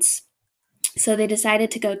response. So they decided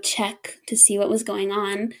to go check to see what was going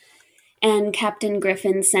on. And Captain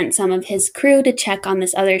Griffin sent some of his crew to check on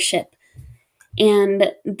this other ship.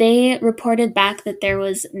 And they reported back that there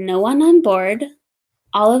was no one on board.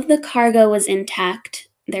 All of the cargo was intact.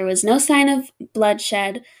 There was no sign of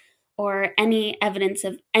bloodshed or any evidence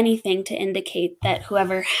of anything to indicate that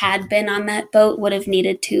whoever had been on that boat would have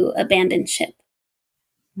needed to abandon ship.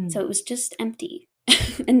 So it was just empty.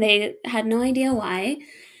 And they had no idea why.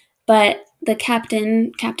 But the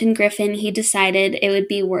Captain Griffin, he decided it would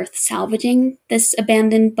be worth salvaging this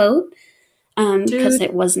abandoned boat because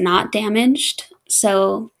it was not damaged.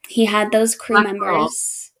 So he had those crew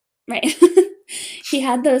members, right? He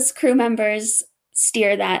had those crew members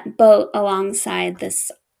steer that boat alongside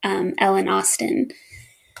this Ellen Austin.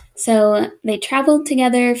 So they traveled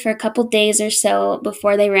together for a couple days or so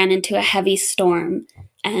before they ran into a heavy storm,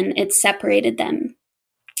 and it separated them.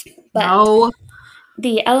 But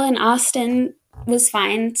the Ellen Austin was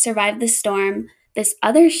fine, survived the storm. This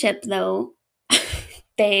other ship, though,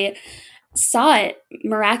 they saw it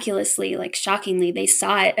miraculously, like shockingly, they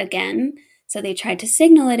saw it again. So they tried to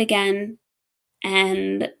signal it again,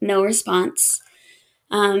 and no response.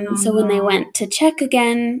 So when they went to check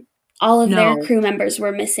again, all of their crew members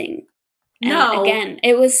were missing. And again,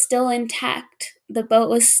 it was still intact. The boat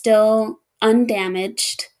was still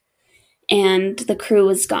undamaged, and the crew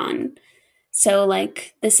was gone. So,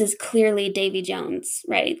 like, this is clearly Davy Jones,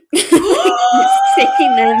 right?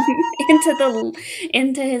 Taking them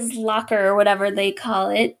into his locker or whatever they call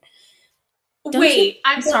it.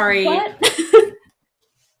 I'm sorry. What?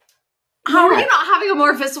 How are you not having a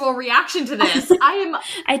more visceral reaction to this?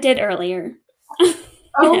 I did earlier.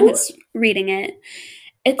 I was reading it.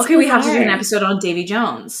 It's okay, bizarre. We have to do an episode on Davy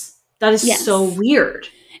Jones. That is so weird.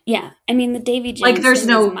 Yeah, I mean the Davy Jones. Like, there's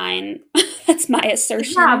no mine. That's my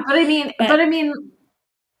assertion. Yeah,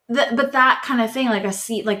 but that kind of thing, like a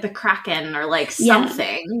sea, like the Kraken or like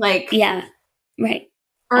something, like right,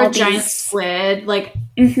 or all a giant squid, like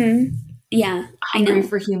hungry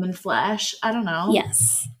for human flesh. I don't know.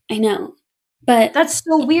 Yes, I know, but that's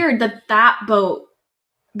so weird that boat,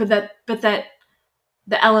 but that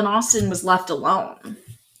the Ellen Austin was left alone.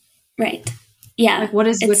 Right. Yeah. Like, what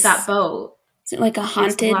is with that boat? Is it like a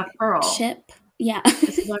haunted ship? Yeah.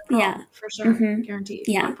 It's Black Pearl, for sure. Mm-hmm. Guaranteed.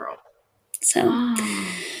 Yeah. Black Pearl. So,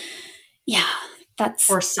 yeah, that's...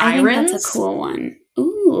 Or Sirens? I think that's a cool one.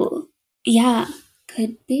 Ooh. Yeah,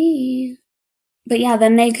 could be. But yeah,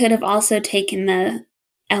 then they could have also taken the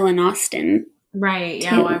Ellen Austin. Right,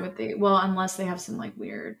 yeah, why would they? Well, unless they have some, like,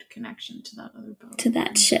 weird connection to that other boat. To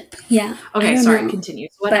that ship, yeah. Okay, sorry, continue.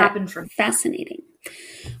 So what happened from... Fascinating.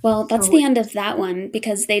 Well, that's the end of that one,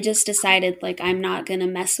 because they just decided, like, I'm not going to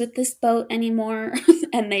mess with this boat anymore,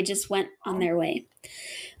 and they just went on their way.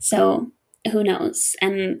 So, who knows?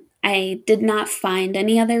 And I did not find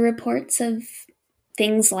any other reports of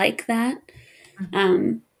things like that.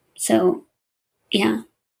 Mm-hmm. So, yeah,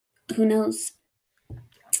 who knows?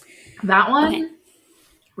 That one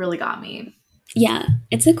really got me. Yeah,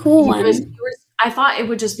 it's a cool one. I thought it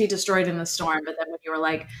would just be destroyed in the storm, but then when you were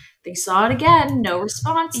like, they saw it again, no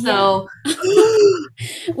response though.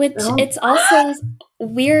 Which it's also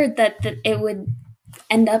weird that it would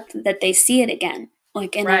end up that they see it again,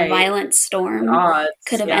 like in a violent storm.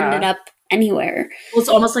 Could have ended up anywhere. Well, it's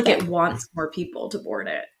almost like it wants more people to board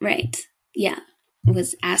it. Right. Yeah. It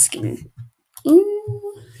was asking.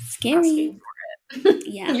 Ooh, scary. Asking for it.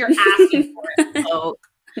 Yeah. You're asking for it. Oh.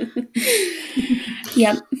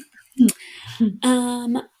 Yep.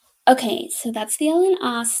 Okay, so that's the Ellen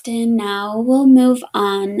Austin. Now we'll move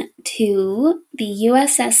on to the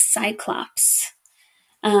USS Cyclops.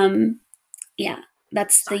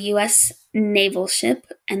 That's the U.S. naval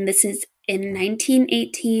ship, and this is in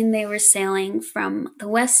 1918. They were sailing from the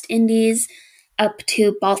West Indies up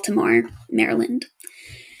to Baltimore, Maryland.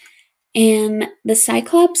 And the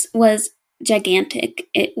Cyclops was gigantic.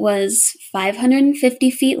 It was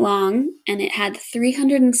 550 feet long, and it had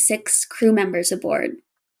 306 crew members aboard.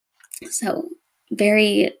 So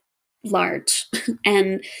very large.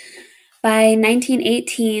 And by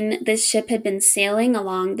 1918, this ship had been sailing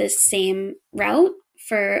along this same route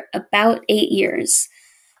for about 8 years.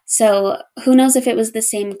 So who knows if it was the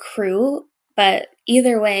same crew, but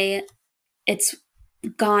either way, it's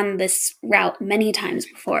gone this route many times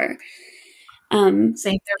before. Same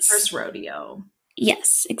their first rodeo.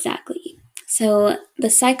 Yes, exactly. So the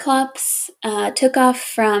Cyclops took off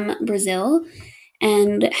from Brazil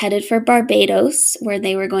and headed for Barbados, where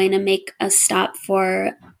they were going to make a stop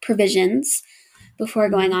for provisions before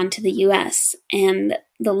going on to the U.S. And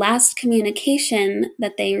the last communication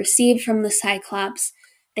that they received from the Cyclops,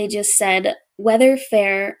 they just said, "Weather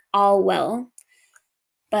fair, all well."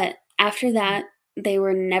 But after that, they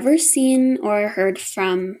were never seen or heard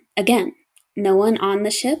from again. No one on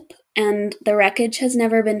the ship, and the wreckage has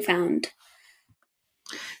never been found.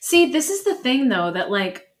 See, this is the thing, though, that,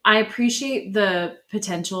 like, I appreciate the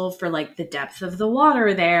potential for, like, the depth of the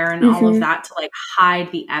water there and all of that to, like,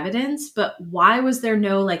 hide the evidence, but why was there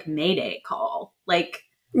no, like, Mayday call? Like,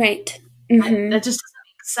 right. That just doesn't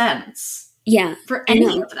make sense. Yeah. For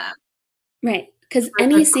any of them. Right. Because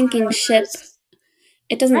any sinking ship,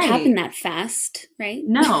 it doesn't happen that fast, right?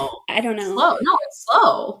 No. I don't know. Slow. No, it's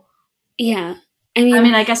slow. Yeah. I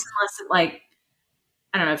mean, I guess unless it, like,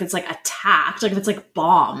 I don't know if it's, like, attacked, like, if it's, like,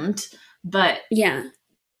 bombed, but... Yeah.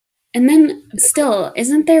 And then, still,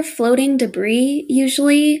 isn't there floating debris,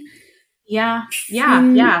 usually?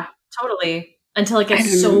 Yeah, totally. Until it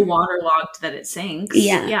gets so waterlogged that it sinks.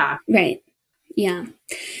 Yeah. Right. Yeah.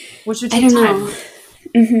 Which would I take don't time. know.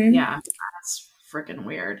 Mm-hmm. Yeah. That's freaking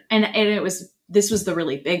weird. And this was the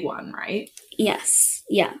really big one, right? Yes.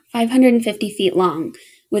 Yeah. 550 feet long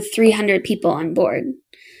with 300 people on board.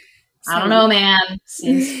 So, I don't know, man.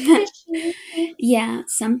 Seems fishy. Yeah,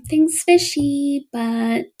 something's fishy,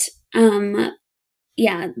 but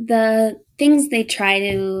yeah, the things they try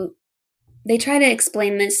to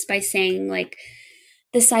explain this by saying, like,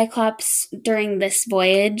 the Cyclops during this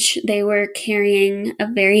voyage, they were carrying a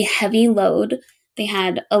very heavy load. They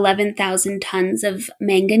had 11,000 tons of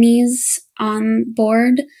manganese on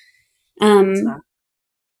board.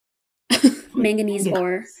 Manganese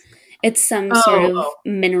ore. It's some sort of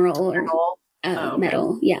mineral or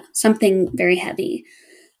metal. Yeah, something very heavy.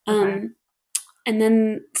 And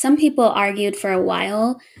then some people argued for a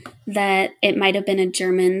while that it might have been a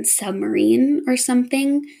German submarine or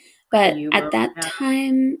something. But at that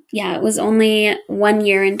time, it was only 1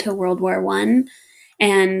 year into World War I.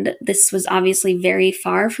 And this was obviously very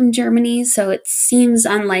far from Germany. So it seems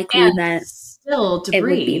unlikely that still debris. It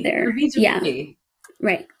would be there. Yeah.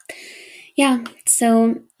 Right. Yeah.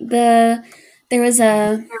 So there was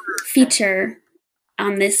a feature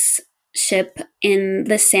on this ship in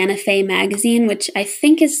the Santa Fe magazine, which I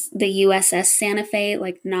think is the USS Santa Fe,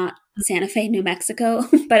 like not Santa Fe, New Mexico,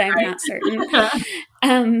 but I'm not certain.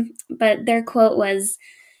 But their quote was,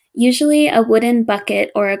 "Usually a wooden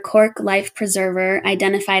bucket or a cork life preserver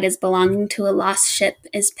identified as belonging to a lost ship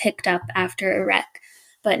is picked up after a wreck,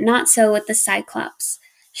 but not so with the Cyclops.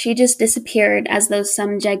 She just disappeared as though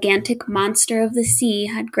some gigantic monster of the sea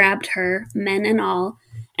had grabbed her, men and all,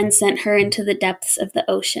 and sent her into the depths of the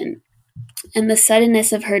ocean. And the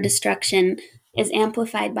suddenness of her destruction is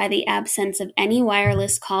amplified by the absence of any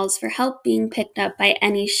wireless calls for help being picked up by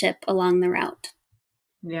any ship along the route."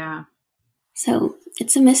 Yeah. So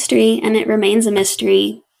it's a mystery, and it remains a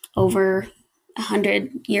mystery over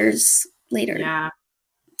 100 years later. Yeah.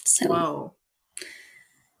 So. Whoa.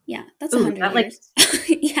 Yeah, that's 100 years.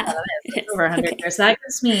 Yeah, it's over 100 years. That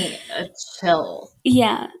gives me a chill.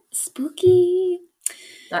 Yeah, spooky.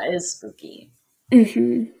 That is spooky.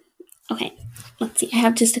 Mm-hmm. Okay, let's see. I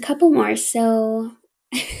have just a couple more, so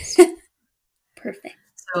perfect.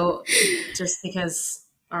 So, just because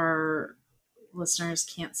our listeners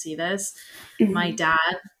can't see this, my dad,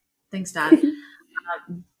 thanks, Dad,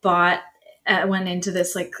 went into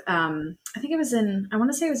this, like, I think it was I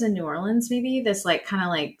want to say it was in New Orleans, maybe, this, like, kind of,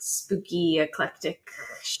 like, spooky, eclectic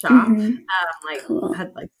shop, cool.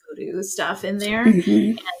 Had, like, voodoo stuff in there, and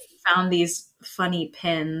he found these funny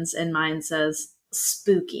pins, and mine says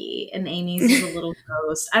spooky, and Amy's is a little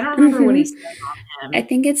ghost. I don't remember what he said on him. I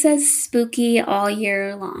think it says spooky all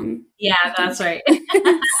year long. Yeah, that's right.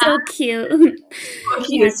 So cute. So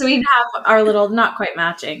cute. So we have our little, not quite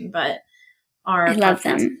matching, but I love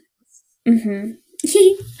them.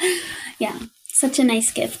 Yeah, such a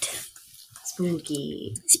nice gift.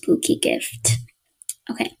 Spooky gift.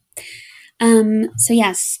 Okay. So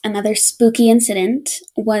yes, another spooky incident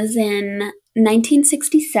was in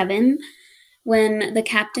 1967 when the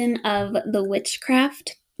captain of the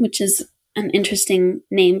Witchcraft, which is an interesting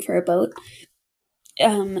name for a boat,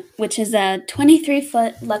 which is a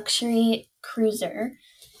 23-foot luxury cruiser,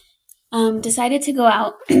 decided to go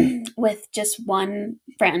out with just one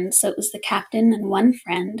friend. So it was the captain and one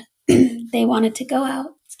friend. They wanted to go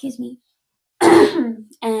out,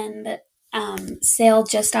 and sail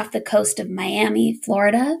just off the coast of Miami,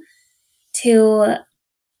 Florida, to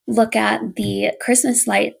look at the Christmas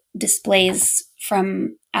light displays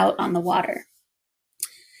from out on the water.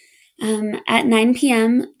 At 9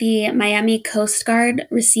 p.m., the Miami Coast Guard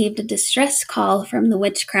received a distress call from the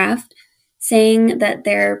Witchcraft saying that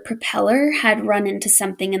their propeller had run into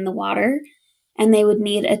something in the water and they would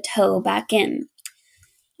need a tow back in.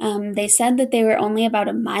 They said that they were only about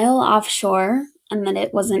a mile offshore and that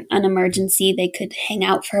it wasn't an emergency. They could hang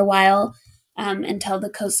out for a while until the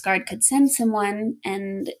Coast Guard could send someone.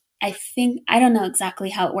 And I don't know exactly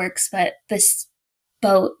how it works, but this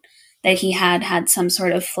boat that he had some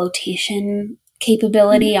sort of flotation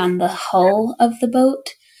capability on the hull of the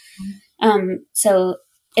boat. So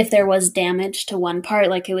if there was damage to one part,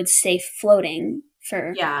 like, it would stay floating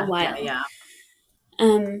for a while. Yeah.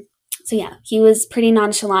 So yeah, he was pretty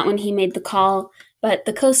nonchalant when he made the call, but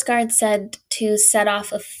the Coast Guard said to set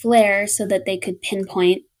off a flare so that they could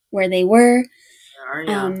pinpoint where they were.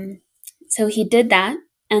 So he did that,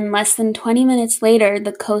 and less than 20 minutes later,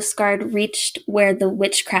 the Coast Guard reached where the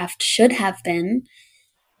Witchcraft should have been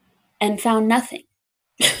and found nothing.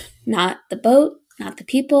 Not the boat, not the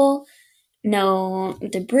people, no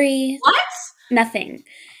debris, What? nothing.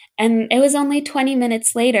 And it was only 20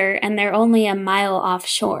 minutes later, and they're only a mile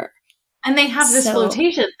offshore. And they have this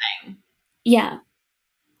flotation thing. Yeah.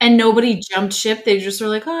 And nobody jumped ship. They just were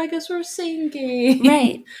like, oh, I guess we're sinking.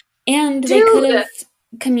 Right. And they could have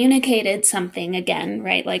communicated something again,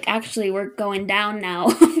 right? Like, actually, we're going down now.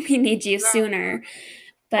 We need you sooner.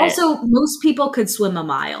 But also, most people could swim a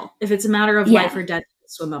mile. If it's a matter of life or death, you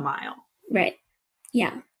could swim a mile. Right.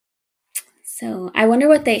 Yeah. So I wonder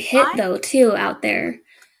what they hit, though, too, out there.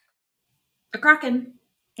 A kraken.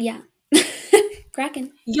 Yeah.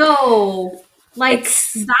 Kraken. Yo, like,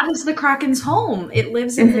 that is the kraken's home. It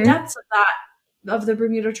lives in the depths of the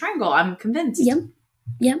Bermuda Triangle. I'm convinced.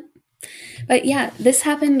 Yep. But yeah, this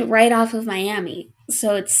happened right off of Miami.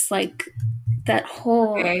 So it's like that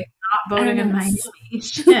whole... Okay, not voting in Miami.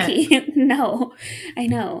 Spooky. No, I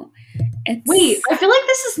know. Wait, I feel like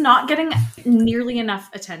this is not getting nearly enough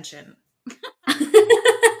attention.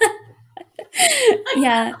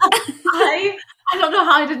 Yeah. I don't know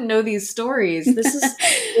how I didn't know these stories. This is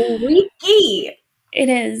freaky. It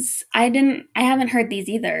is. I haven't heard these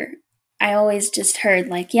either. I always just heard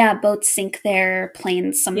like, yeah, boats sink there,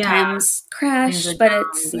 planes sometimes crash, but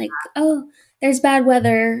it's like, oh, there's bad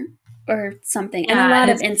weather or something. And a lot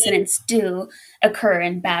of incidents do occur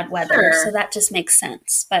in bad weather, so that just makes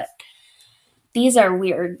sense. But these are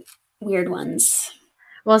weird ones.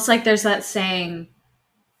 Well, it's like there's that saying,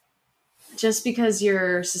 just because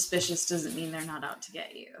you're suspicious doesn't mean they're not out to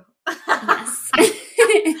get you. Yes.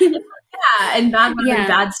 Yeah, and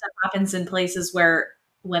bad stuff happens in places where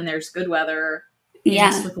when there's good weather,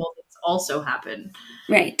 inexplicable things also happen.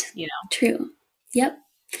 Right. You know. True. Yep.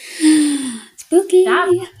 Spooky.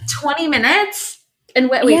 That 20 minutes? And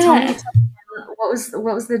wait, tell me what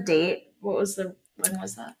was the date? When was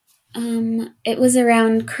that? It was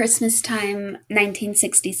around Christmas time,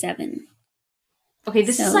 1967. Okay,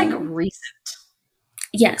 this is like recent.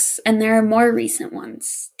 Yes, and there are more recent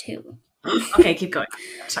ones too. Okay, keep going.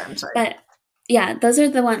 I'm sorry. But yeah, those are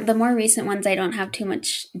the more recent ones I don't have too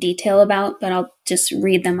much detail about, but I'll just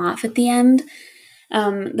read them off at the end.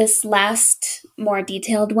 This last, more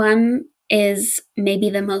detailed one is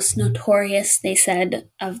maybe the most notorious, they said,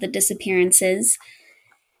 of the disappearances.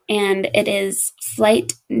 And it is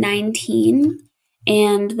Flight 19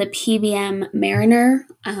 and the PBM Mariner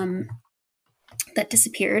that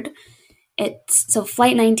disappeared. So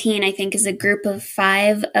Flight 19, I think, is a group of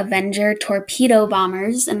 5 Avenger torpedo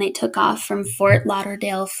bombers, and they took off from Fort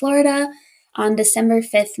Lauderdale, Florida on December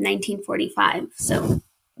 5th, 1945. So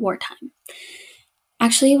wartime.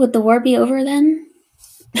 Actually, would the war be over then?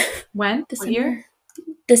 When? What year?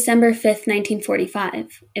 December 5th,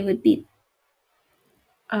 1945. It would be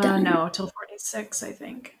done. No, till 46, I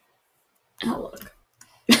think. I'll look.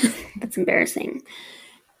 That's embarrassing.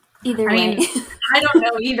 Either way. I mean, I don't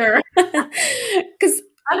know either. Because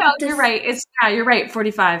you're right. You're right.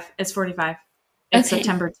 45. It's 45. It's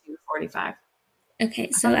September 2, 45.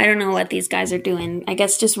 Okay, so I don't know what these guys are doing. I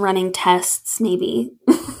guess just running tests, maybe.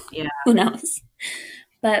 Yeah. Who knows?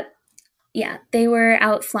 But yeah, they were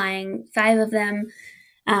out flying, 5 of them.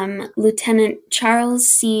 Lieutenant Charles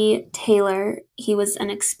C. Taylor, he was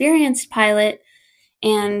an experienced pilot,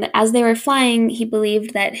 and as they were flying, he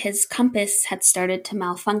believed that his compass had started to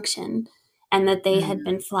malfunction and that they had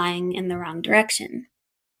been flying in the wrong direction.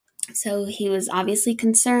 So he was obviously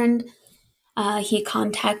concerned. He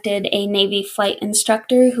contacted a Navy flight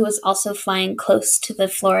instructor who was also flying close to the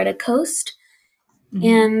Florida coast.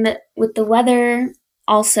 And with the weather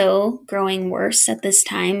also growing worse at this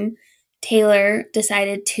time, Taylor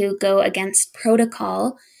decided to go against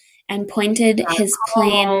protocol and pointed his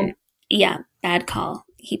plane... Yeah, bad call.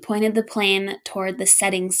 He pointed the plane toward the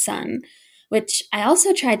setting sun, which I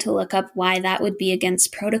also tried to look up why that would be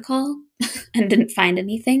against protocol and didn't find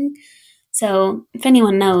anything. So if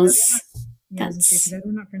anyone knows, that's...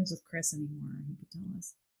 We're not friends with Chris anymore. He could tell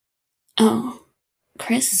us. Oh,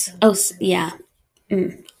 Chris? Oh, yeah.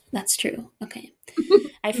 That's true. Okay.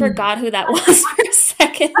 I forgot who that was for a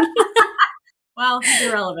second. Well, he's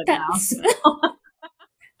irrelevant now. So.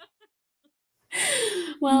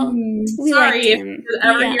 Well, sorry if you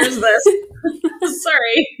ever hears this.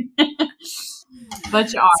 Sorry.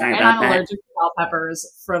 But you are. Sorry and I'm allergic to bell peppers,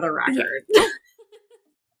 for the record. Yeah.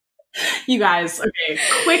 You guys, okay,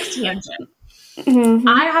 quick tangent.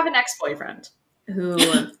 I have an ex-boyfriend who,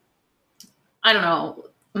 I don't know,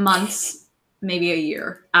 months, maybe a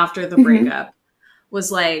year after the breakup,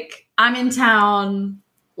 was like, I'm in town,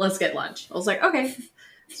 let's get lunch. I was like, okay.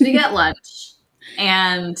 So we get lunch.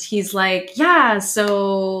 And he's like, yeah,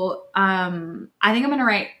 so I think I'm going to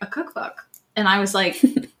write a cookbook. And I was like,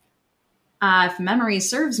 if memory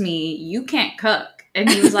serves me, you can't cook. And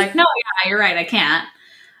he was like, no, yeah, you're right. I can't.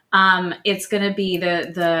 It's going to be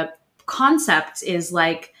the concept is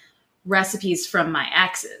like recipes from my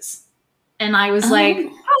exes. And I was like,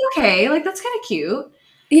 oh, okay, like that's kind of cute.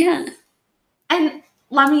 Yeah. And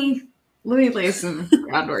let me lay some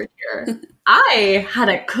groundwork here. I had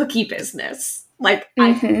a cookie business. Like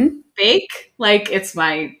I bake, like it's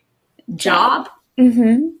my job.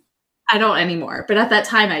 I don't anymore, but at that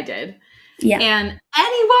time I did. Yeah. And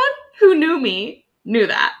anyone who knew me knew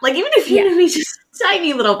that. Like even if you knew me just a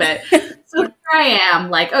tiny little bit. So here I am,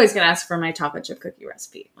 like, oh, he's gonna ask for my chocolate chip cookie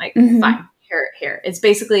recipe. Like, fine, here. It's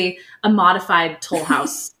basically a modified Toll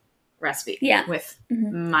House recipe with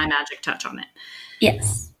my magic touch on it.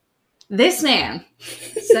 Yes. This man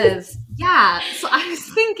says, yeah, so I was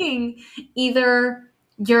thinking either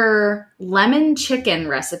your lemon chicken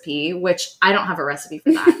recipe, which I don't have a recipe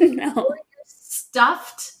for that, No. or your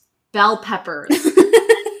stuffed bell peppers.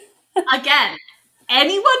 Again,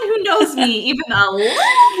 anyone who knows me even a little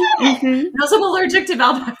bit knows I'm allergic to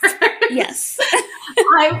bell peppers. Yes.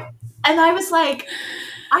 I was like,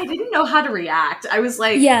 I didn't know how to react. I was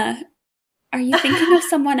like, yeah. Are you thinking of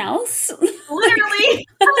someone else? Literally.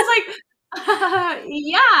 I was like,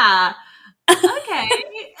 yeah. Okay.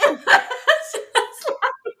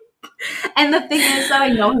 And the thing is that I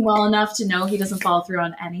know him well enough to know he doesn't follow through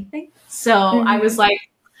on anything. So I was like,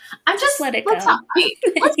 I'm just let it let's go.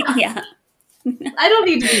 Let's Yeah. I don't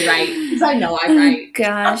need to be right because I know I'm right. Oh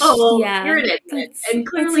gosh. Oh, yeah. you're an idiot. And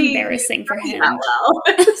clearly it's embarrassing for him.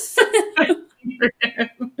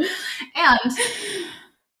 And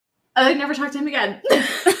I never talked to him again.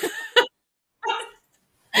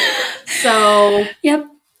 So yep,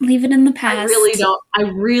 leave it in the past. I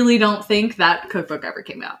really don't think that cookbook ever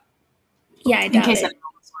came out. Yeah, I doubt in case it. anyone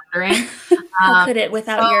was wondering. How could it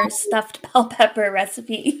without your stuffed bell pepper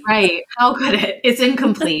recipe? Right. How could it? It's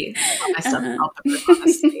incomplete. My stuffed bell pepper,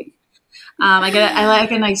 honestly. I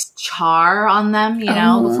like a nice char on them,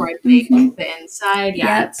 before I bake the inside.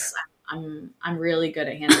 Yeah, Yep. I'm really good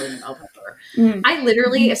at handling bell pepper. I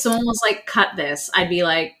literally, if someone was like, cut this, I'd be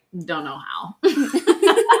like, don't know how.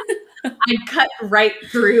 I'd cut right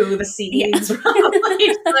through the seeds. Like,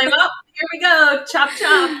 oh, here we go, chop,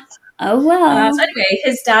 chop. Oh, well. So anyway,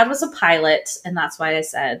 his dad was a pilot, and that's why I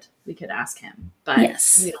said we could ask him. But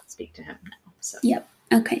we don't speak to him now. So yep.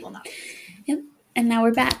 Okay. We'll not. Yep. And now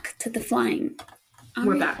we're back to the flying.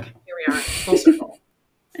 We're back. Here we are. Full circle.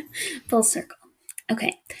 Full circle.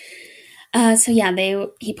 Okay. So yeah,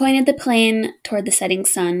 he pointed the plane toward the setting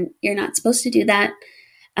sun. You're not supposed to do that.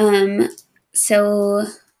 So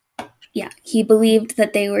yeah, he believed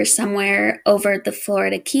that they were somewhere over the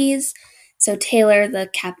Florida Keys. So Taylor, the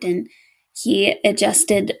captain, he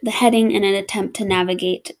adjusted the heading in an attempt to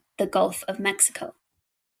navigate the Gulf of Mexico.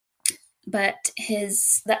 But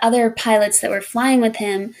the other pilots that were flying with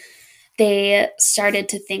him, they started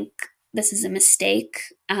to think this is a mistake.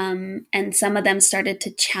 And some of them started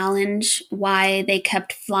to challenge why they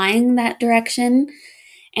kept flying that direction.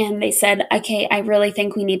 And they said, okay, I really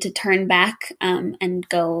think we need to turn back and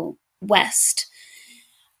go west.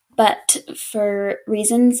 But for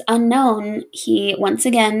reasons unknown, he once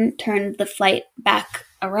again turned the flight back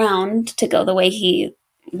around to go the way he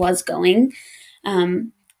was going,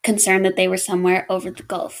 concerned that they were somewhere over the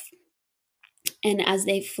Gulf. And as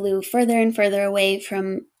they flew further and further away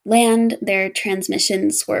from land, their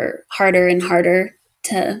transmissions were harder and harder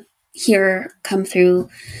to hear come through,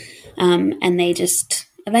 and they just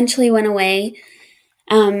eventually went away.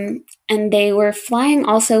 And they were flying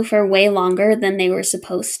also for way longer than they were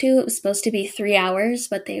supposed to. It was supposed to be 3 hours,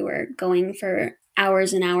 but they were going for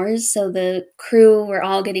hours and hours. So the crew were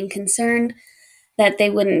all getting concerned that they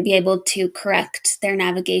wouldn't be able to correct their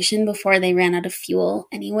navigation before they ran out of fuel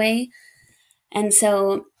anyway. And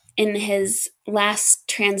so in his last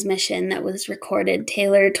transmission that was recorded,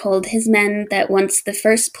 Taylor told his men that once the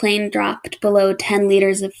first plane dropped below 10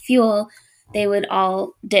 liters of fuel, they would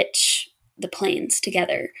all ditch the planes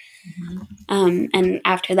together. And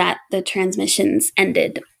after that, the transmissions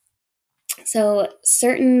ended. So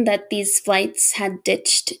certain that these flights had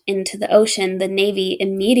ditched into the ocean, the Navy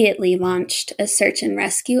immediately launched a search and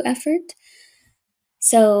rescue effort.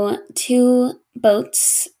 So 2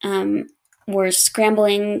 boats were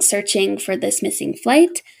scrambling, searching for this missing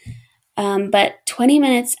flight. But 20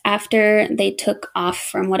 minutes after they took off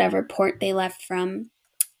from whatever port they left from,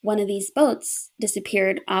 one of these boats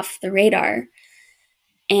disappeared off the radar.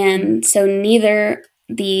 And so neither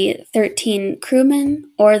the 13 crewmen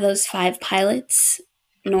or those 5 pilots,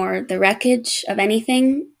 nor the wreckage of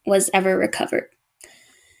anything was ever recovered.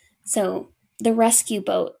 So the rescue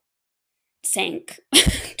boat sank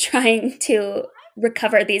trying to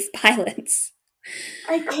recover these pilots.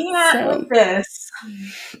 I can't with this.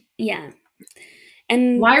 Yeah.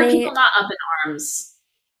 And why are people not up in arms?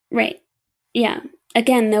 Right. Yeah.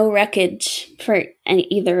 Again, no wreckage for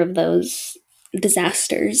either of those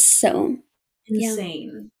disasters. So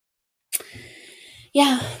insane.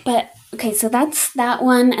 Yeah, but okay, so that's that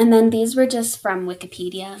one. And then these were just from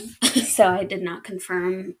Wikipedia. So I did not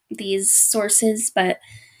confirm these sources, but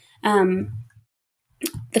the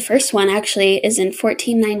first one actually is in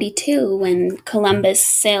 1492 when Columbus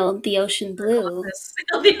sailed the ocean blue.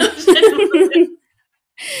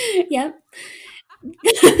 Yep.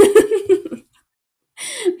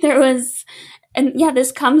 There was, and yeah,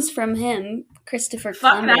 this comes from him, Christopher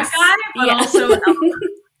Columbus. Fuck that guy, but also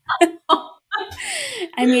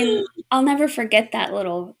I mean, I'll never forget that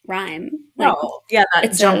little rhyme. Like, yeah, that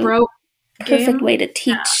it's jump rope. Perfect game. Way to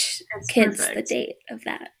teach kids perfect. The date of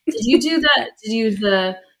that. Did you do that? Did you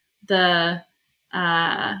the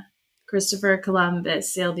Christopher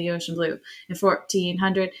Columbus sailed the ocean blue in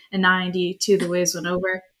 1492? The waves went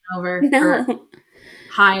over and over, no.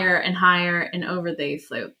 Higher and higher and over they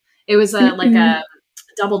flew. It was like a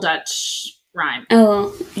double Dutch rhyme.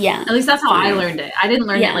 Oh, yeah. At least that's how I learned it. I didn't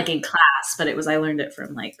learn it like in class, but I learned it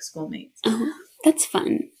from like schoolmates. Oh, that's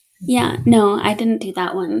fun. Yeah, no, I didn't do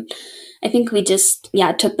that one. I think we just,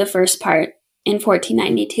 took the first part in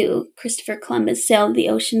 1492. Christopher Columbus sailed the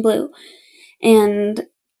ocean blue. And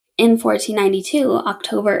in 1492,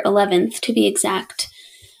 October 11th to be exact,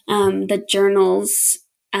 the journals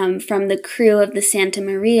from the crew of the Santa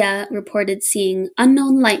Maria reported seeing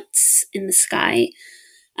unknown lights in the sky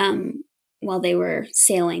while they were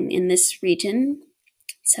sailing in this region.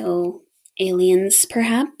 So, aliens,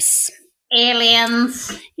 perhaps?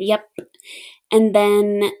 Aliens. Yep. And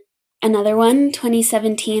then another one,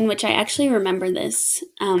 2017, which I actually remember this.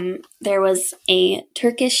 There was a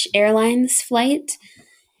Turkish Airlines flight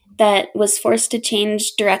that was forced to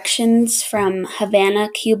change directions from Havana,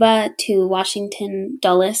 Cuba to Washington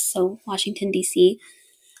Dulles, so Washington, D.C.,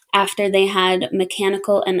 after they had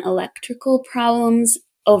mechanical and electrical problems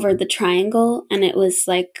over the triangle. And it was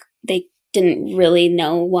like they didn't really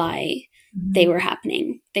know why they were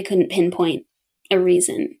happening. They couldn't pinpoint a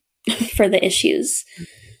reason for the issues.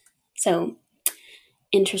 So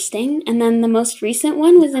interesting. And then the most recent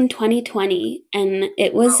one was in 2020, and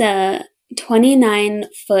it was a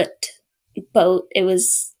 29-foot boat. It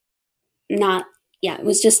was not, it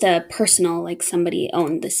was just a personal, like somebody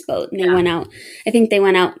owned this boat, and they went out, I think they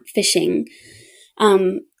went out fishing.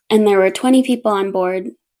 And there were 20 people on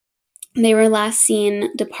board. They were last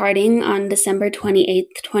seen departing on December 28th,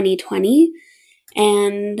 2020,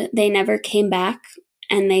 and they never came back,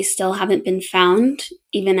 and they still haven't been found,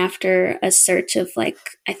 even after a search of I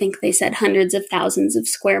think they said hundreds of thousands of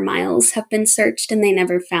square miles have been searched, and they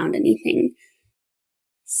never found anything.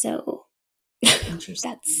 So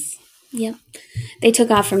that's, yep. They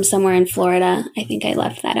took off from somewhere in Florida. I think I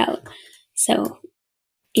left that out. So,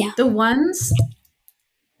 yeah. The ones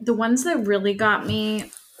that really got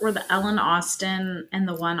me were the Ellen Austin and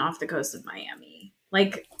the one off the coast of Miami.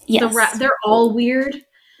 Yes. They're all weird.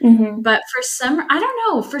 Mm-hmm. But for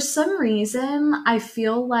some reason, I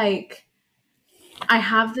feel like I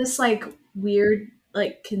have this weird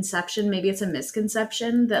conception, maybe it's a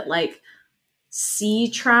misconception, that sea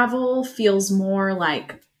travel feels more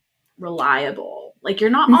reliable. You're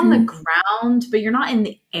not on the ground, but you're not in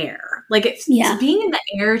the air. Being in the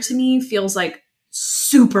air to me feels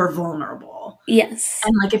super vulnerable. Yes.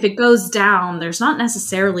 And if it goes down, there's not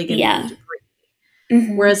necessarily going to be debris.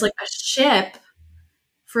 Mm-hmm. Whereas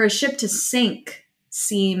for a ship to sink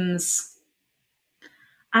seems,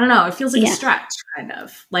 I don't know, it feels like a stretch, kind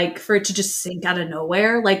of. For it to just sink out of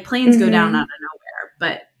nowhere. Planes go down out of nowhere,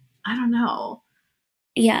 but I don't know.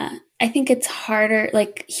 Yeah, I think it's harder.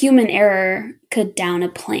 Human error could down a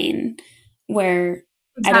plane, where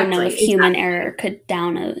I don't know if human error could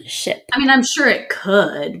down a ship. I mean, I'm sure it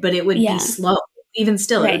could, but it would be slow. Even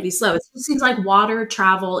still, it would be slow. It seems like water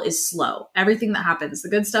travel is slow. Everything that happens, the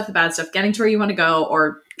good stuff, the bad stuff, getting to where you want to go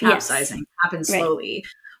or capsizing happens slowly.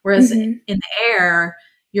 Whereas in the air,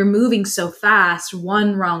 you're moving so fast,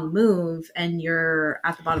 one wrong move and you're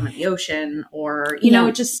at the bottom of the ocean, or, you know,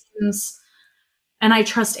 it just seems, and I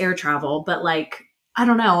trust air travel, but I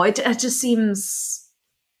don't know. It just seems,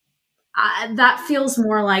 that feels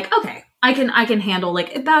more okay, I can handle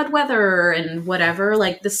bad weather and whatever,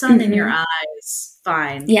 the sun in your eyes,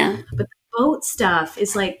 fine. Yeah. But the boat stuff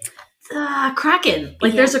is Kraken.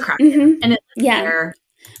 There's a Kraken. And it's there.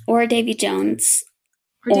 Or Davy Jones.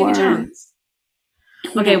 Or Davy Jones.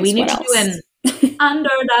 Okay, we need to do an Under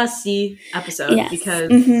the Sea episode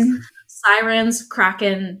because Sirens,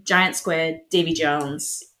 Kraken, Giant Squid, Davy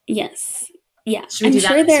Jones. Yes. Yeah. Should we I'm do that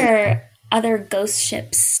sure next there are other ghost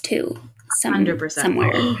ships too. 100%.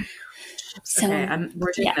 Somewhere. So, okay,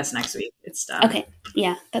 we're doing this next week. It's done. Okay.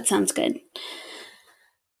 Yeah, that sounds good.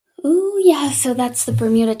 Oh, yeah. So that's the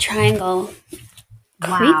Bermuda Triangle.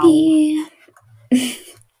 Wow. Creepy.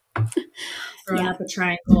 Throwing up a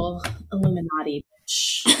triangle. Illuminati,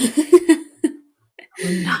 bitch.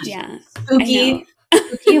 Illuminati. Yeah. Spooky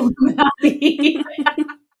Illuminati.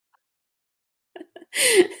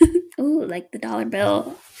 Ooh, like the dollar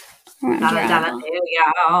bill. Yeah.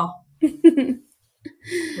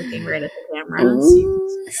 Looking right at the camera.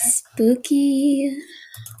 Ooh, spooky.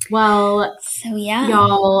 Well, so yeah,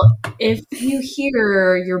 y'all, if you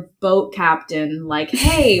hear your boat captain like,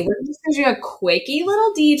 hey, we're just going to do a quickie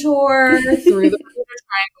little detour through the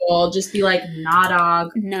triangle, just be like, nah,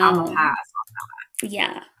 dog, no. I'm a pass on that.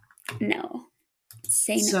 Yeah, no.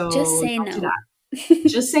 Say no. So just say no. Do that.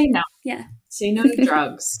 Just say no. Yeah. Say no to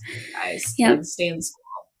drugs, guys. Yep. And stay in school.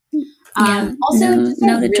 Also,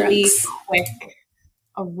 no to drugs.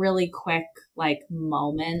 A really quick like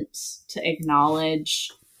moment to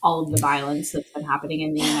acknowledge all of the violence that's been happening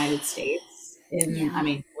in the United States I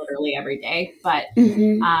mean, literally every day, but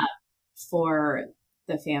for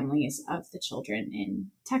the families of the children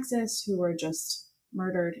in Texas who were just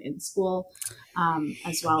murdered in school,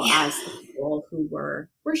 as well as the people who were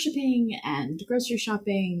worshiping and grocery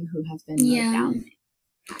shopping who have been mowed down in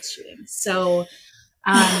mass shootings. So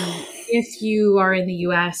if you are in the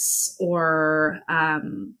US or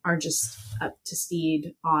are just up to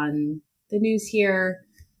speed on the news here,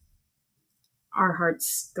 our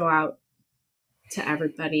hearts go out to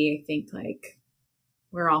everybody. I think like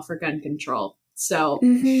we're all for gun control. So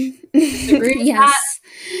agree with that?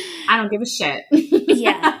 I don't give a shit.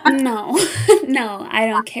 No, I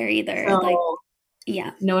don't care either. So,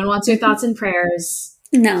 no one wants your thoughts and prayers.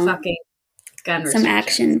 No. Fucking gun some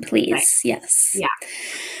action, please. Right. Yes. Yeah.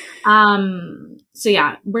 So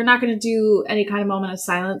we're not going to do any kind of moment of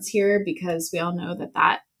silence here because we all know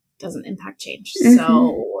that doesn't impact change.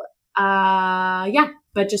 So,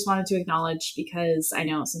 but just wanted to acknowledge because I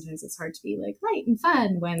know sometimes it's hard to be like light and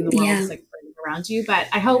fun when the world is like burning around you. But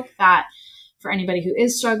I hope that for anybody who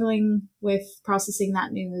is struggling with processing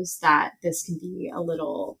that news, that this can be a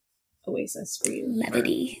little oasis for you.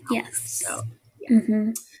 Levity. Yes. So,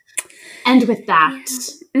 And with that,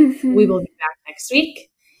 we will be back next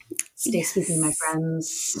week. Stay spooky, my friends.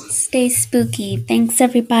 Stay spooky. Thanks,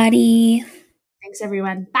 everybody. Thanks,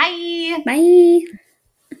 everyone. Bye. Bye.